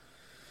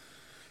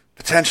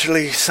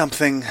potentially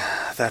something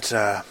that,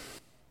 I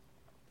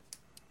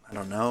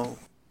don't know,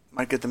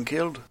 might get them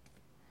killed?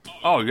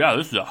 Oh, yeah,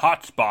 this is a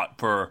hot spot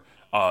for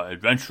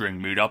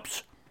adventuring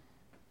meetups.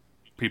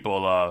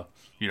 People,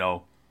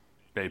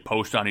 they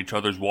post on each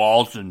other's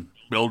walls and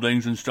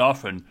buildings and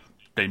stuff, and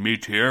they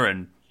meet here,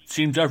 and it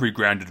seems every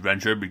grand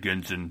adventure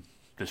begins in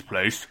this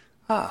place.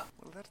 Well,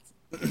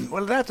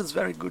 that is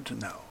very good to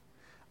know.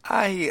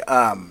 I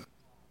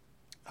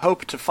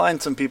hope to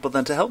find some people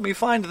then to help me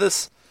find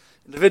this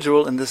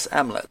individual in this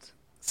amulet.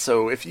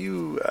 So if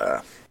you...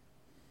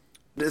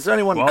 is there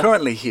anyone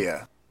currently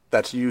here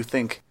that you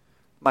think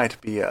might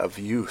be of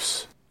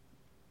use?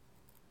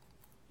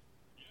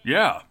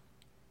 Yeah.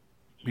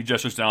 He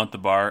gestures down at the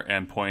bar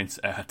and points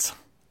at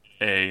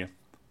a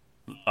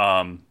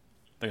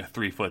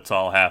 3-foot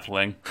tall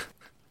halfling.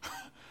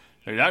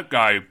 Hey, that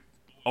guy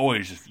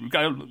always just,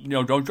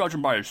 don't judge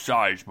him by his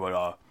size, but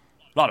a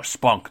lot of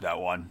spunk, that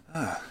one.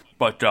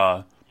 But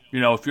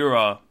if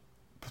you're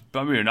if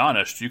I'm being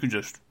honest, you can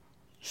just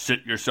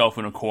sit yourself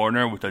in a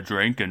corner with a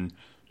drink and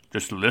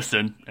just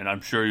listen, and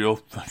I'm sure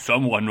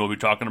someone will be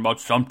talking about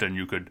something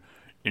you could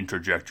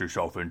interject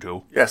yourself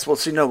into. Yes, well,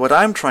 see, no, what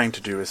I'm trying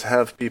to do is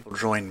have people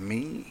join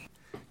me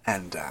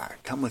and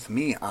come with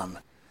me on,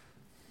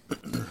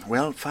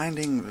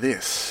 finding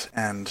this,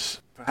 and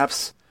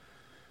perhaps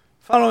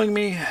following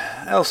me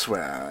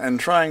elsewhere, and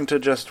trying to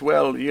just, I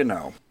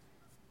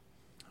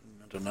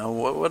don't know,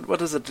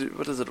 what is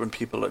it when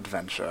people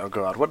adventure or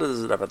go out? What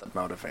is it ever that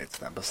motivates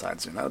them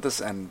besides,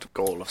 this end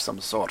goal of some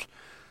sort?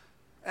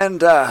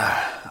 And,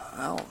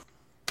 Well,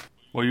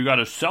 you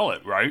gotta sell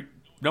it, right?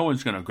 No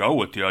one's gonna go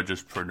with you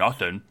just for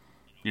nothing.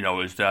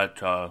 Is that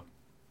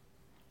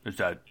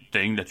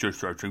thing that you're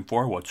searching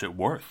for, what's it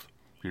worth?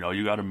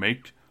 You gotta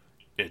make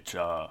it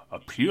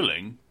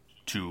appealing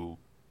to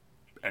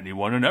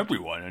anyone and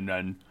everyone, and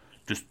then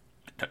just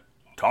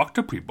talk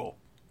to people.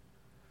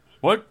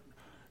 What?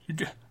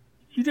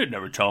 You did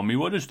never tell me.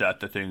 What is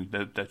that, the thing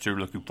that you're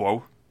looking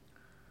for?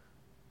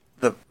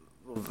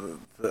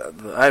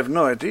 I have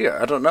no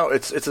idea. I don't know.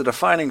 It's a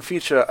defining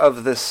feature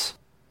of this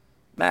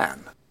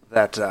man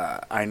that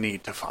I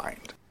need to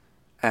find.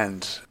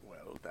 And,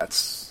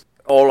 that's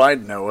all I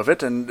know of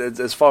it, and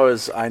as far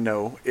as I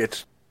know,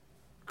 it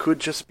could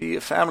just be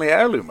a family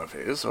heirloom of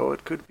his, or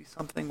it could be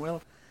something,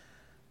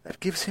 that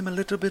gives him a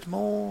little bit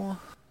more...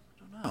 I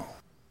don't know.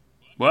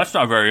 Well, that's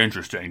not very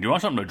interesting. Do you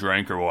want something to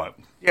drink or what?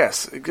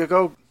 Yes,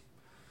 go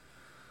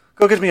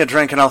get me a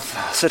drink, and I'll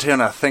sit here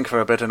and think for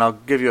a bit, and I'll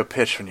give you a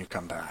pitch when you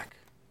come back.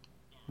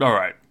 All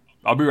right.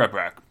 I'll be right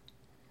back.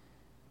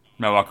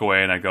 And I walk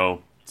away, and I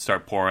go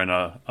start pouring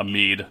a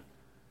mead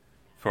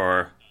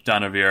for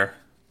Donavir.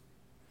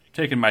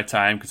 Taking my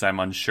time, because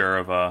I'm unsure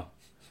of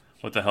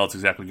what the hell's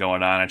exactly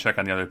going on. I check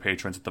on the other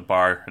patrons at the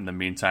bar in the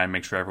meantime,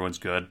 make sure everyone's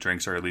good,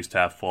 drinks are at least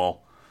half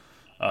full.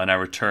 And I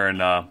return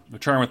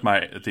with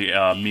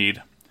the mead.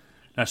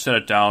 And I set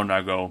it down, and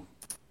I go,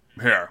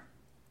 here,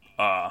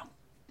 I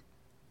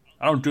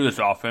don't do this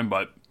often,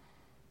 but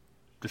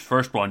this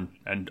first one,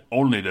 and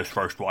only this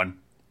first one,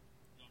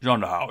 is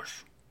on the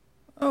house.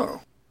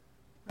 Oh,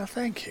 well,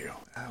 thank you.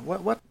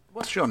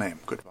 What's your name,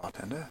 good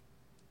bartender?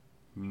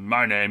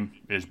 My name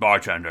is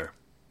Bartender.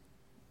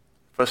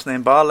 First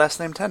name Bar, last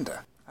name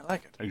Tender. I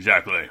like it.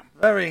 Exactly.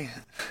 Very,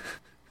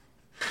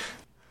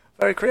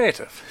 very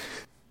creative.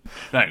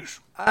 Thanks.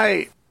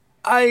 I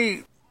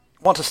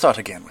want to start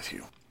again with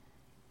you.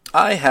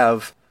 I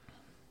have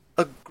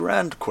a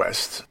grand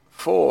quest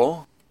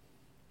for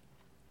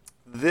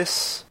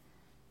this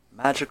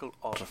magical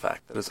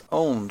artifact that is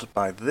owned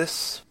by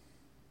this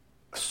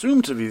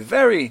assumed to be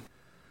very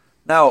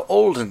now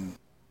olden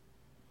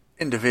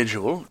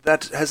individual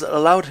that has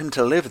allowed him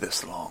to live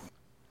this long.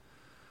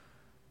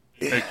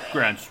 It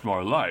grants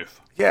more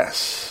life.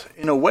 Yes,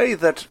 in a way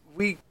that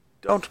we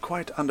don't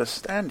quite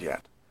understand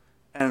yet.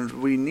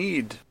 And we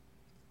need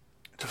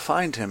to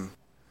find him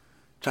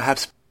to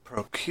perhaps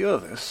procure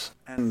this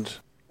and,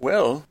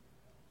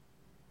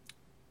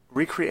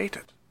 recreate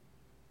it.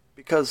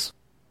 Because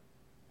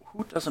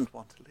who doesn't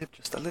want to live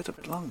just a little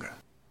bit longer?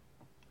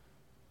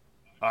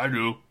 I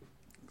do.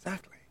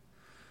 Exactly.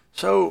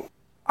 So,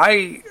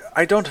 I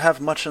don't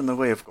have much in the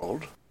way of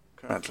gold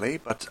currently,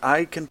 but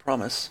I can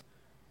promise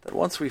that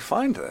once we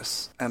find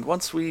this, and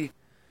once we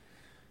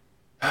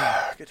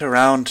get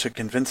around to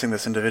convincing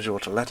this individual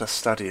to let us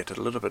study it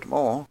a little bit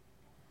more,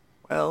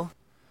 I'm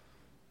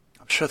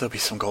sure there'll be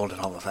some gold in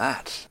all of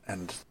that,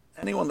 and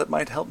anyone that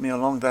might help me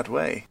along that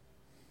way,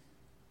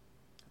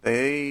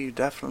 they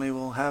definitely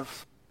will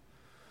have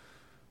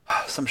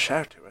some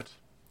share to it,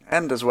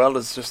 and as well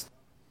as just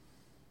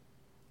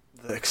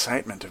the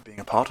excitement of being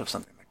a part of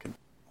something that can,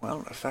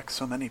 affect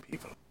so many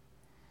people.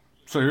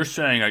 So you're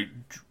saying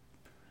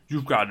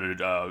you've got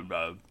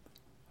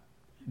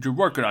you're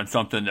working on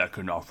something that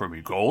can offer me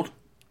gold,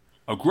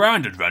 a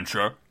grand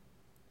adventure,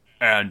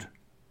 and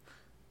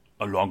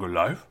a longer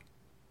life?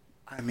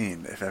 I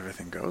mean, if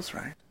everything goes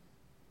right.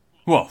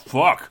 Well,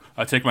 fuck.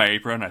 I take my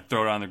apron, I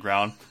throw it on the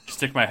ground,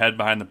 stick my head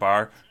behind the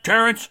bar.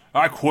 Terrence,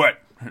 I quit.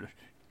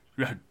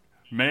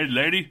 Maid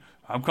lady,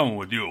 I'm coming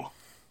with you.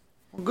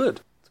 Well,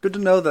 good. It's good to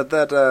know that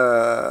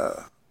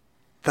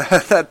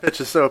that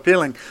pitch is so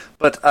appealing.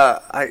 But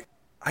I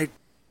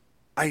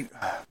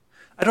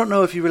don't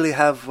know if you really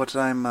have what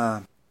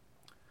I'm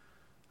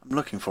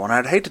looking for, and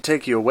I'd hate to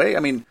take you away. I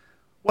mean,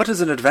 what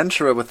is an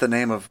adventurer with the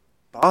name of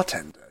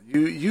Bartender?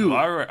 You.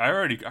 Well, I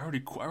already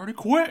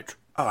quit.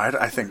 Oh,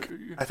 I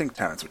think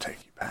Terrence would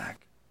take you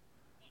back.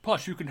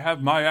 Plus, you can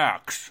have my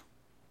axe.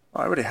 Oh,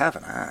 I already have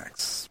an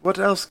axe. What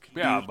else?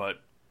 Yeah,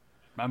 but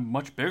I'm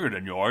much bigger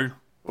than yours.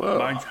 Whoa.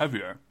 Mine's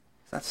heavier.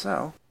 Is that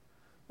so?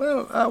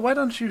 Well, why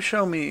don't you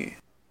show me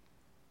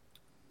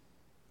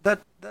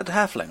that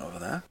halfling over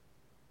there?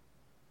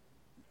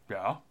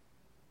 Yeah?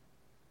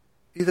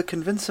 Either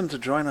convince him to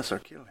join us or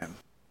kill him.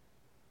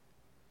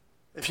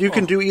 If you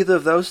can do either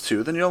of those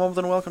two, then you're more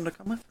than welcome to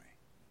come with me.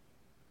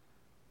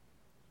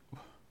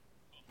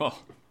 Well,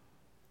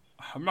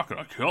 I'm not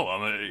going to kill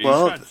him. He's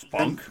Well, got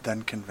spunk.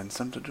 then convince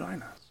him to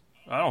join us.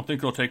 I don't think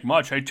it'll take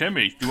much. Hey,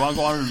 Timmy, do you want to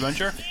go on an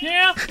adventure?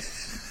 Yeah.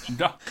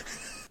 Duh.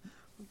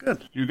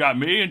 Good. You got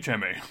me and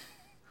Timmy.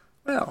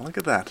 Well, look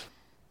at that.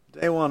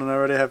 Day one, and I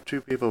already have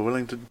two people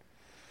willing to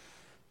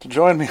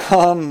join me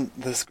on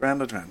this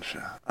grand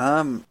adventure.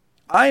 I'm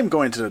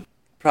going to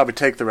probably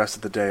take the rest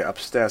of the day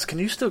upstairs. Can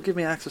you still give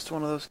me access to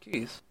one of those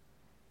keys?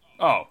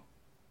 Oh.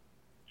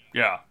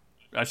 Yeah.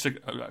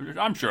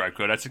 I'm sure I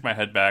could. I stick my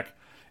head back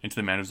into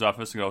the manager's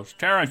office and go,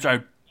 Terrence,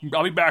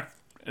 I'll be back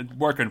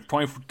working.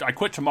 I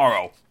quit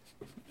tomorrow.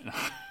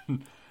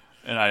 And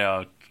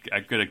I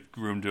get a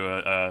room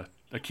to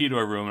a key to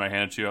a room, and I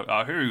hand it to you.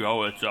 Here you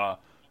go. It's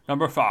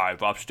number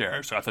 5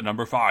 upstairs. So that's a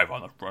number 5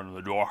 on the front of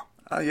the door.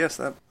 Yes,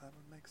 that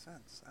would make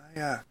sense.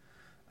 I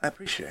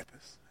appreciate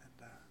this.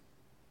 And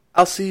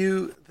I'll see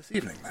you this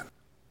evening, then.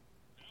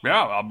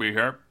 Yeah, I'll be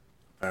here.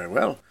 Very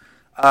well.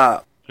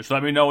 Just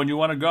let me know when you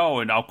want to go,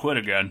 and I'll quit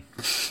again.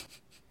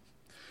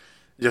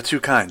 You're too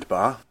kind,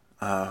 Bar.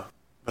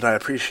 But I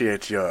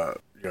appreciate your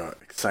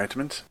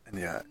excitement and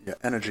your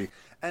energy.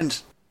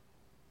 And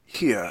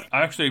here...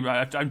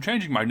 I'm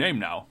changing my name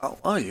now. Oh,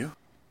 are you?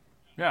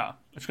 Yeah.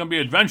 It's going to be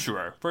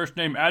Adventurer. First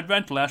name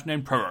Advent, last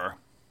name Purr.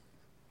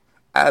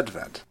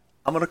 Advent.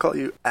 I'm going to call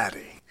you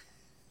Addy.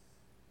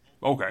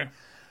 Okay.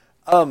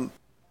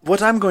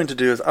 What I'm going to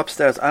do is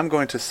upstairs I'm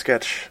going to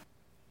sketch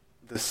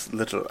this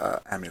little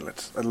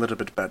amulet a little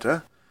bit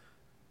better.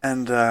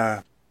 And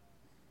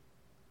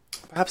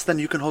perhaps then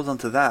you can hold on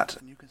to that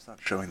and you can start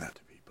showing that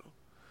to people.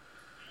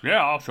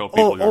 Yeah, I'll show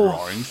people your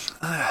drawings.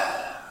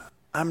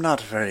 I'm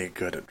not very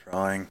good at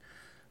drawing.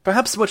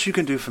 Perhaps what you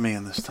can do for me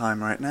in this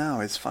time right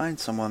now is find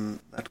someone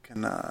that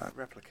can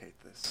replicate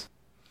this.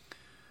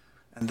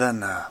 And then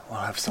we'll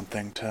have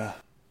something to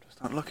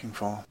start looking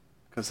for.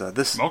 Because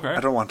Okay. I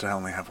don't want to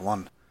only have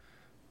one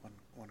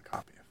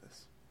copy of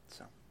this.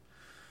 So.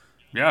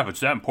 Yeah, if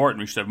it's that important,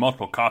 we should have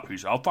multiple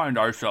copies. I'll find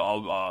I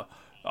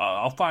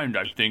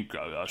think,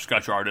 a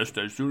sketch artist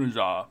as soon as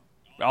I'll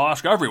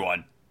ask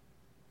everyone.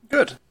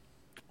 Good.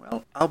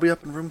 Well, I'll be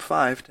up in room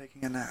 5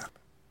 taking a nap.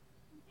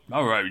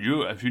 All right,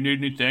 if you need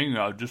anything,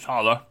 just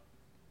holler.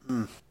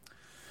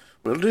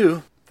 Will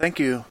do. Thank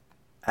you,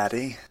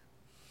 Addie.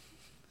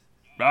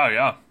 Oh,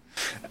 yeah.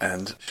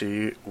 And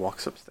she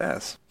walks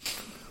upstairs.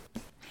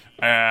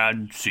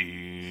 And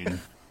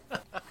scene.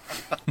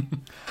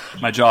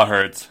 My jaw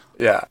hurts.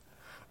 Yeah.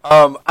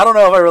 I don't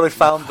know if I really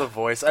found the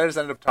voice. I just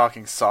ended up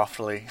talking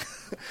softly.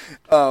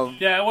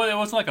 Yeah, it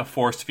wasn't like a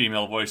forced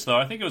female voice, though.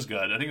 I think it was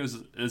good. I think it was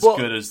as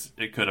good as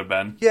it could have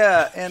been.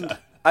 Yeah, and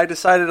I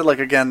decided to,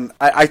 again,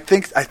 I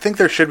think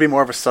there should be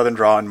more of a southern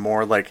draw and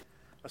more,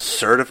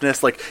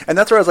 assertiveness. And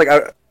that's where I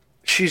was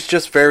she's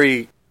just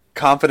very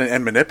confident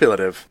and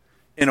manipulative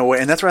in a way.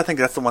 And that's where I think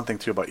that's the one thing,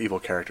 too, about evil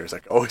characters.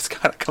 Always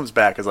kind of comes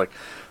back as,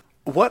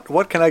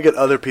 what can I get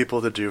other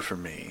people to do for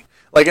me?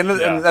 And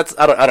that's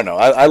I don't know.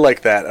 I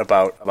like that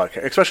about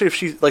especially if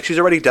she's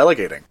already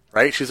delegating,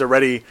 right? She's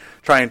already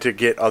trying to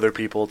get other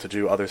people to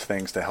do other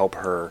things to help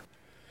her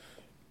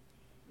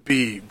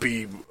be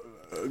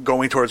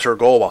going towards her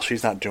goal while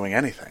she's not doing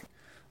anything.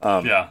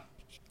 Yeah.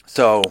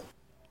 So,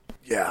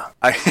 yeah,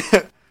 I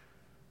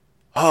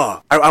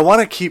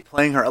want to keep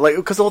playing her,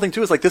 because the whole thing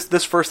too is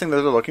this first thing that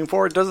they're looking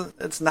for.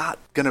 It's not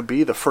gonna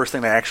be the first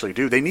thing they actually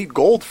do. They need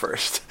gold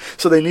first,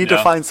 so they need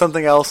to find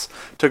something else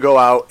to go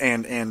out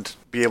and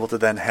be able to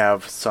then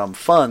have some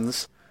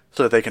funds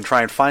so that they can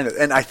try and find it.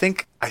 And I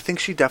think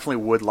she definitely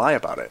would lie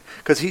about it,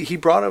 because he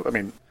brought up. I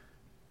mean,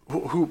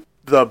 who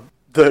the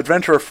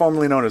adventurer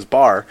formerly known as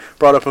Bar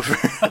brought up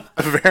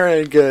a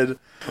very good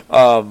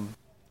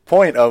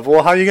point of,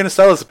 well, how are you going to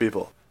sell this to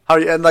people?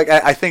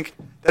 I think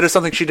that is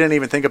something she didn't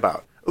even think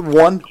about.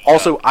 One,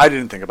 also, I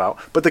didn't think about.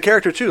 But the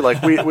character, too,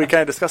 we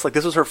kind of discussed,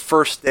 this was her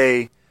first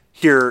day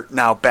here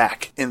now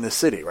back in the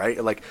city, right?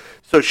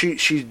 So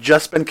she's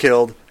just been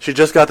killed, she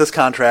just got this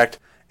contract,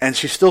 and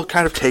she's still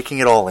kind of taking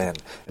it all in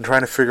and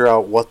trying to figure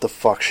out what the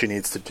fuck she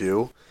needs to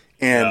do.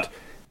 And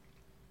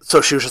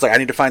so she was just I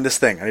need to find this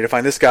thing. I need to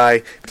find this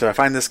guy. Until I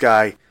find this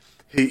guy,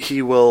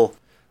 he will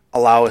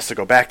allow us to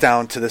go back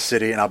down to the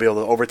city, and I'll be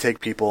able to overtake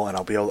people, and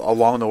I'll be able,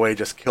 along the way,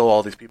 just kill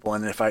all these people.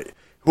 And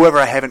whoever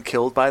I haven't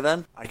killed by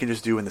then, I can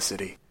just do in the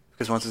city.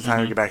 Because once it's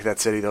time to get back to that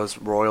city, those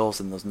royals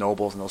and those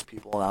nobles and those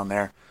people down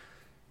there,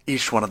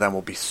 each one of them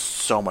will be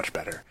so much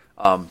better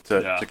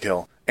to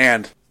kill.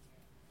 And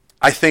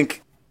I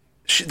think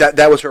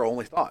that was her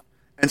only thought.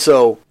 And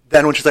so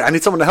then when she's like, I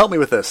need someone to help me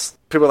with this,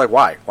 people are like,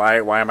 why?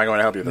 Why am I going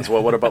to help you with this?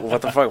 Well,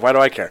 what the fuck? Why do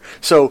I care?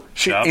 So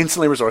she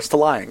instantly resorts to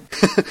lying.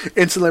 She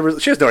has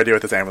no idea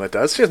what this amulet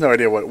does. She has no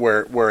idea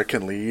where it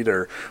can lead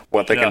or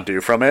what they can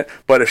do from it.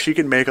 But if she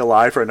can make a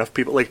lie for enough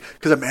people, like,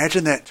 because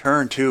imagine that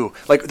turn too.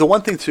 Like, the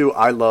one thing too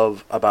I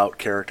love about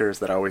characters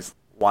that I always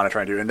want to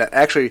try and do, and that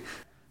actually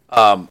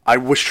I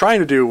was trying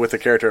to do with the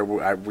character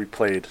we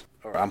played,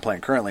 or I'm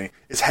playing currently,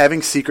 is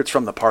having secrets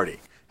from the party.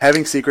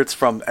 Having secrets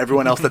from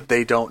everyone else that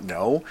they don't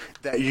know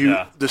that you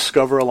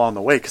discover along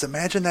the way. Because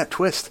imagine that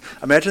twist.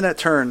 Imagine that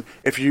turn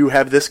if you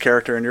have this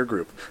character in your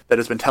group that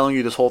has been telling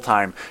you this whole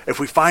time, if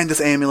we find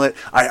this amulet,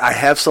 I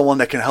have someone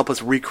that can help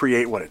us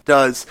recreate what it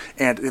does.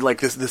 And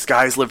like this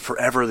guy's lived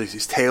forever. There's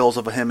these tales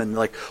of him and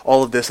like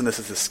all of this. And this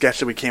is a sketch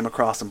that we came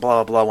across and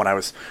blah, blah, blah when I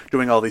was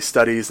doing all these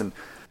studies.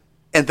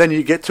 And then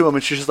you get to him,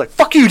 and she's just like,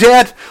 "Fuck you,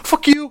 Dad!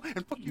 Fuck you!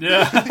 And fuck you!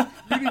 Yeah.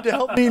 You need to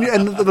help me!"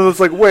 And it's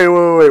like, "Wait,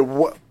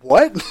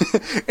 what?"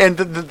 And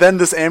then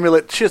this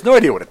amulet, she has no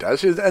idea what it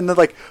does. And then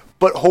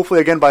but hopefully,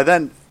 again, by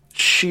then,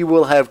 she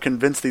will have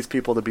convinced these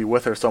people to be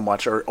with her so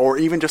much, or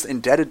even just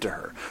indebted to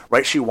her.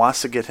 Right? She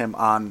wants to get him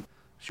on.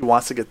 She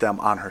wants to get them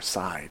on her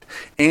side.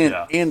 And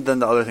then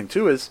the other thing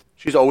too is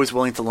she's always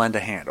willing to lend a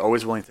hand,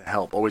 always willing to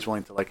help, always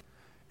willing to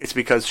It's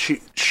because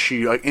she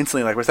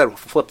instantly, like I said, will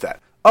flip that.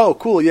 Oh,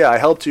 cool, yeah, I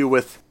helped you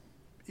with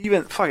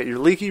your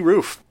leaky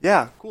roof.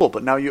 Yeah, cool,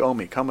 but now you owe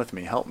me. Come with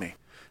me, help me.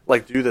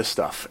 Like, do this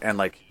stuff. And,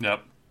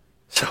 Yep.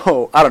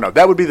 So, I don't know.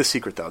 That would be the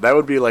secret, though. That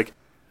would be,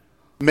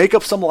 make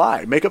up some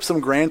lie. Make up some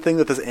grand thing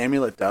that this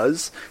amulet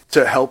does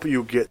to help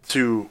you get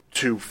to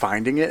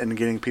finding it and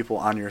getting people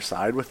on your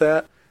side with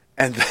that.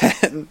 And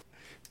then,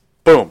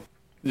 boom.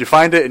 You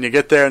find it, and you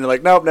get there, and they're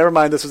like, nope, never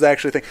mind, this was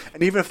actually a thing.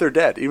 And even if they're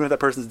dead, even if that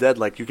person's dead,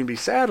 you can be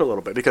sad a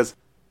little bit because,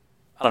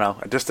 I don't know,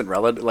 a distant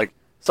relative,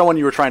 someone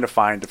you were trying to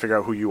find to figure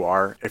out who you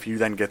are, if you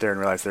then get there and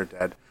realize they're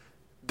dead,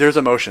 there's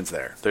emotions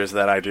there. There's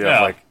that idea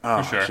of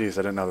oh, jeez,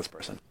 I didn't know this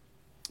person.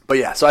 But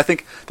yeah, so I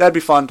think that'd be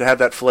fun to have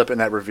that flip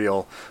and that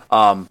reveal.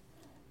 And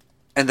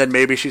then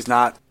maybe she's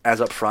not as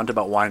upfront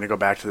about wanting to go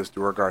back to this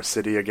Duergar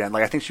city again.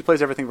 I think she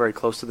plays everything very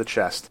close to the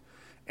chest.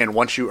 And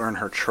once you earn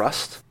her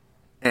trust,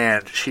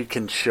 and she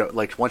can show,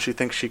 once she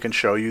thinks she can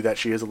show you that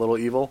she is a little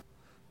evil,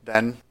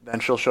 then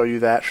she'll show you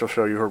that. She'll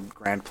show you her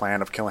grand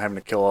plan of having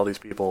to kill all these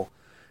people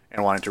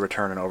and wanting to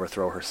return and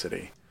overthrow her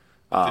city.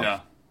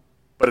 But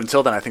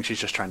until then, I think she's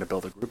just trying to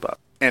build a group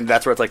up. And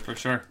that's where it's for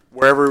sure.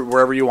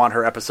 Wherever you want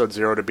her episode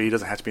 0 to be,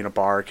 doesn't have to be in a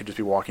bar. It could just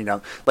be walking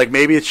down.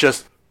 Maybe it's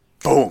just,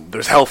 boom,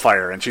 there's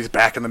hellfire, and she's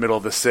back in the middle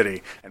of the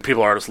city, and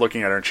people are just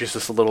looking at her, and she's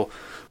just a little,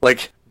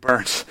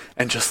 burnt,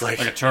 and just like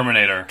a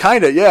Terminator.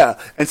 Kinda, yeah.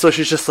 And so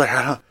she's just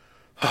I don't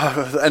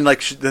and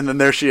then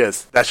there she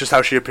is. That's just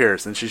how she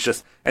appears, and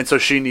so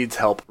she needs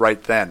help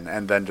right then,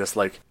 and then just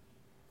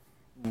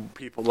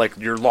people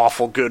your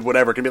lawful good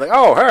whatever can be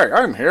oh, hey,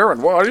 I'm here,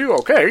 and are you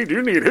okay? Do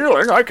you need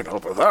healing? I can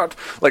help with that.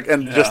 I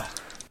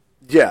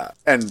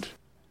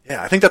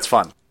think that's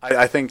fun.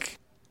 I think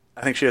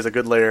she has a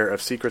good layer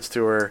of secrets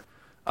to her.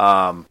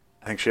 I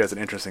think she has an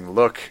interesting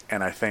look,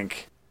 and I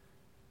think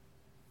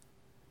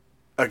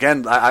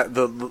again,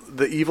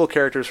 the evil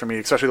characters for me,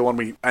 especially the one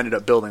we ended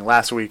up building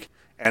last week,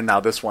 and now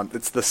this one,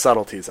 it's the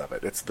subtleties of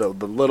it. It's the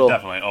little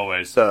definitely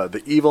always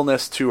the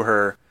evilness to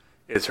her.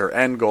 Is her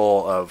end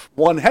goal of,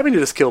 one, having to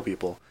just kill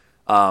people.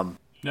 And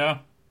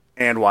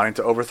wanting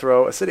to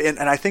overthrow a city. And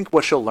I think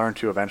what she'll learn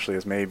to eventually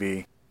is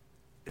maybe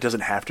it doesn't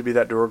have to be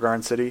that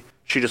Duergarn city.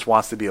 She just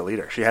wants to be a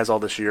leader. She has all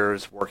this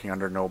years working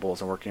under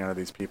nobles and working under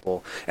these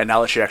people. And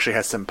now that she actually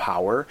has some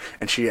power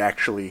and she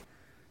actually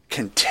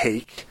can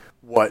take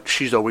what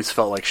she's always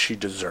felt like she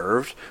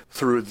deserved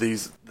through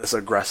this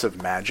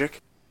aggressive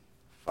magic.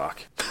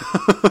 Fuck.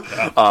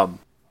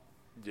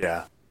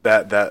 Yeah.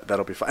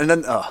 That'll be fun. And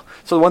then,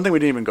 so the one thing we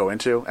didn't even go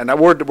into, and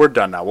we're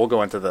done now. We'll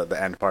go into the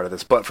end part of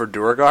this. But for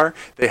Duergar,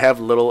 they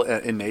have little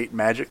innate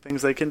magic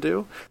things they can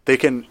do. They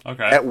can,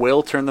 at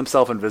will, turn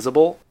themselves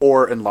invisible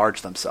or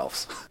enlarge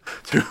themselves.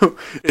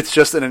 It's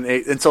just an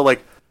innate, and so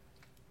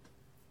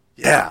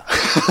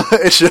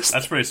it's just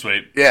that's pretty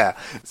sweet. Yeah.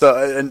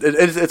 So and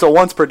it's a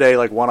once per day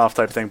one-off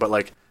type thing.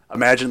 But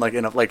imagine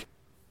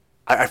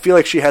I feel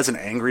like she has an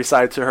angry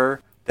side to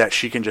her that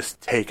she can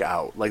just take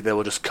out. They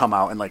will just come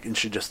out and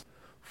she just.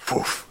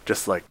 Oof,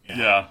 just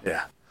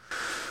yeah.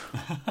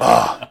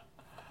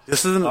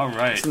 This is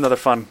another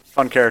fun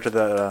character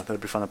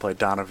that'd be fun to play.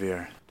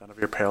 Donavir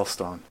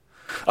Palestone.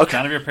 Okay.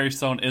 Donavir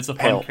Palestone is a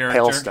fun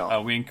character.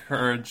 We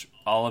encourage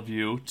all of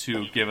you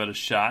to give it a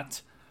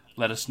shot.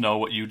 Let us know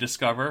what you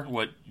discover,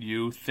 what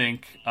you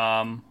think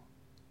some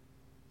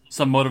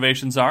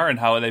motivations are, and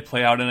how they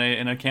play out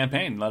in a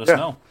campaign. Let us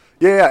know.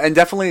 Yeah, and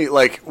definitely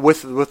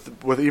with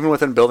even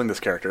within building this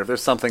character, if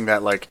there's something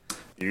that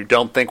you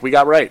don't think we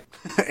got right,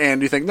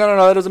 and you think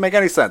no, that doesn't make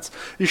any sense.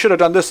 You should have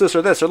done this,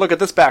 or this, or look at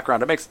this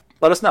background.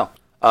 Let us know.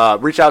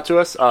 Reach out to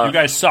us. You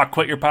guys suck.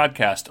 Quit your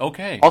podcast.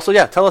 Okay. Also,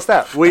 tell us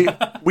that we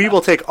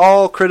will take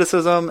all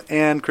criticism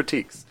and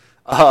critiques.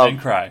 And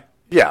cry.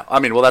 Yeah,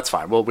 that's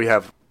fine. Well, we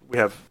have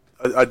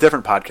a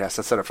different podcast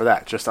that's set up for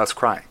that, just us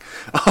crying.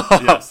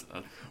 Yes.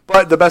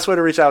 But the best way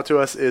to reach out to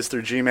us is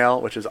through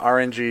Gmail, which is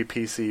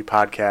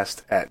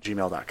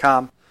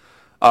rngpcpodcast@gmail.com.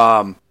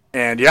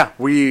 And yeah,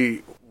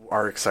 we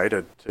are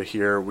excited to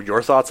hear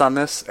your thoughts on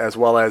this, as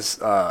well as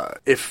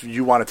if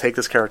you want to take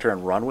this character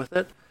and run with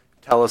it.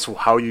 Tell us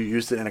how you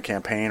used it in a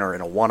campaign or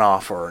in a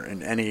one-off or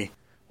in any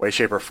way,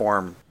 shape, or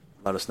form.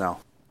 Let us know.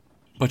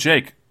 But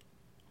Jake,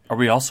 are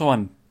we also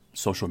on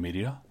social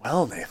media?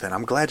 Well, Nathan,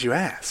 I'm glad you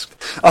asked.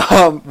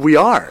 We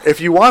are. If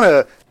you want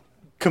to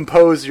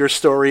compose your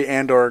story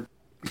and or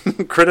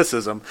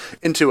criticism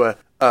into a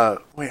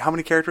wait, how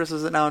many characters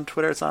is it now on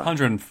Twitter? It's not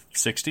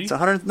 160. It's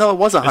 100. No, it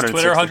was 160. Is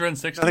Twitter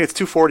 160? I think it's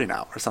 240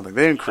 now or something.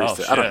 They increased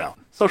it. Shit. I don't know.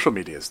 Social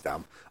media is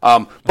dumb.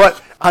 But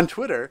on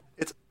Twitter,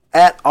 it's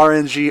at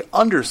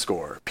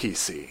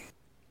RNG_PC.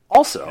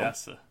 Also,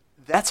 Yes.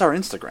 that's our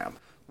Instagram,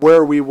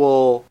 where we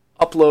will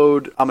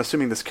upload, I'm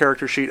assuming, this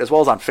character sheet, as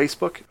well as on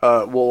Facebook.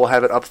 We'll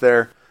have it up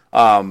there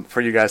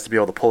for you guys to be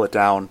able to pull it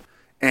down.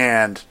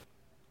 And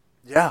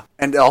yeah,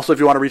 and also if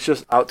you want to reach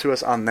out to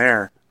us on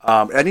there,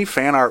 any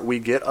fan art we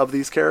get of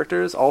these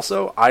characters,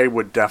 also, I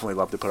would definitely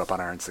love to put up on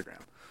our Instagram.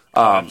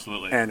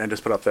 Absolutely. And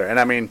just put up there. And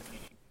I mean,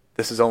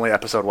 this is only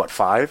episode,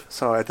 5?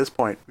 So at this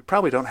point, we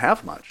probably don't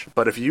have much.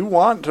 But if you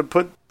want to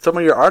put some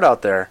of your art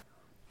out there,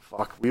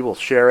 fuck, we will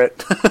share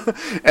it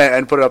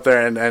and put it up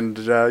there. And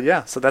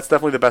yeah, so that's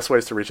definitely the best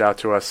ways to reach out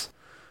to us.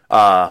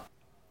 But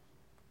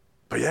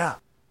yeah,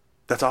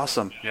 that's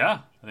awesome. Yeah,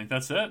 I think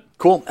that's it.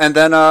 Cool. And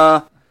then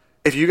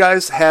if you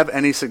guys have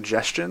any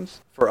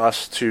suggestions for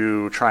us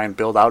to try and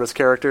build out as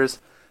characters,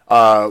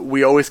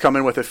 we always come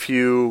in with a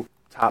few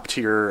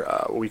top-tier,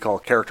 what we call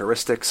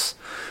characteristics,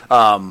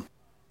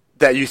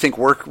 that you think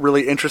work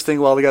really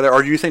interesting well together,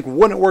 or you think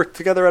wouldn't work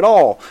together at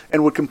all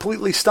and would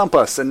completely stump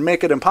us and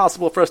make it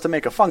impossible for us to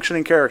make a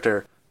functioning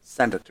character,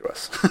 send it to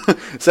us.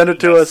 Send it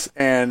to us,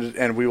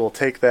 and we will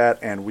take that,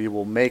 and we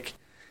will make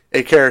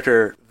a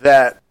character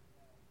that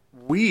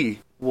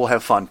we will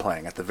have fun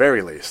playing at the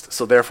very least.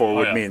 So therefore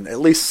would mean at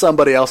least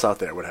somebody else out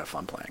there would have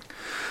fun playing.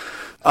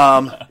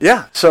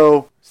 Yeah,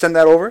 so send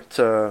that over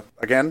to,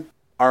 again,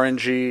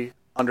 RNG_PC.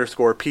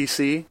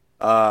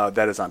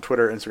 That is on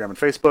Twitter, Instagram, and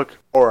Facebook,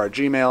 or our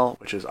Gmail,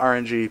 which is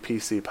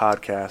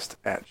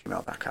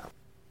rngpcpodcast@gmail.com.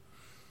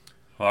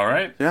 All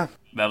right. Yeah.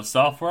 That's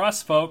all for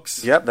us,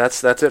 folks. Yep,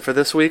 that's it for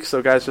this week.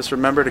 So guys, just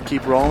remember to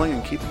keep rolling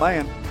and keep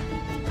playing.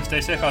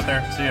 Stay safe out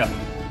there. See ya.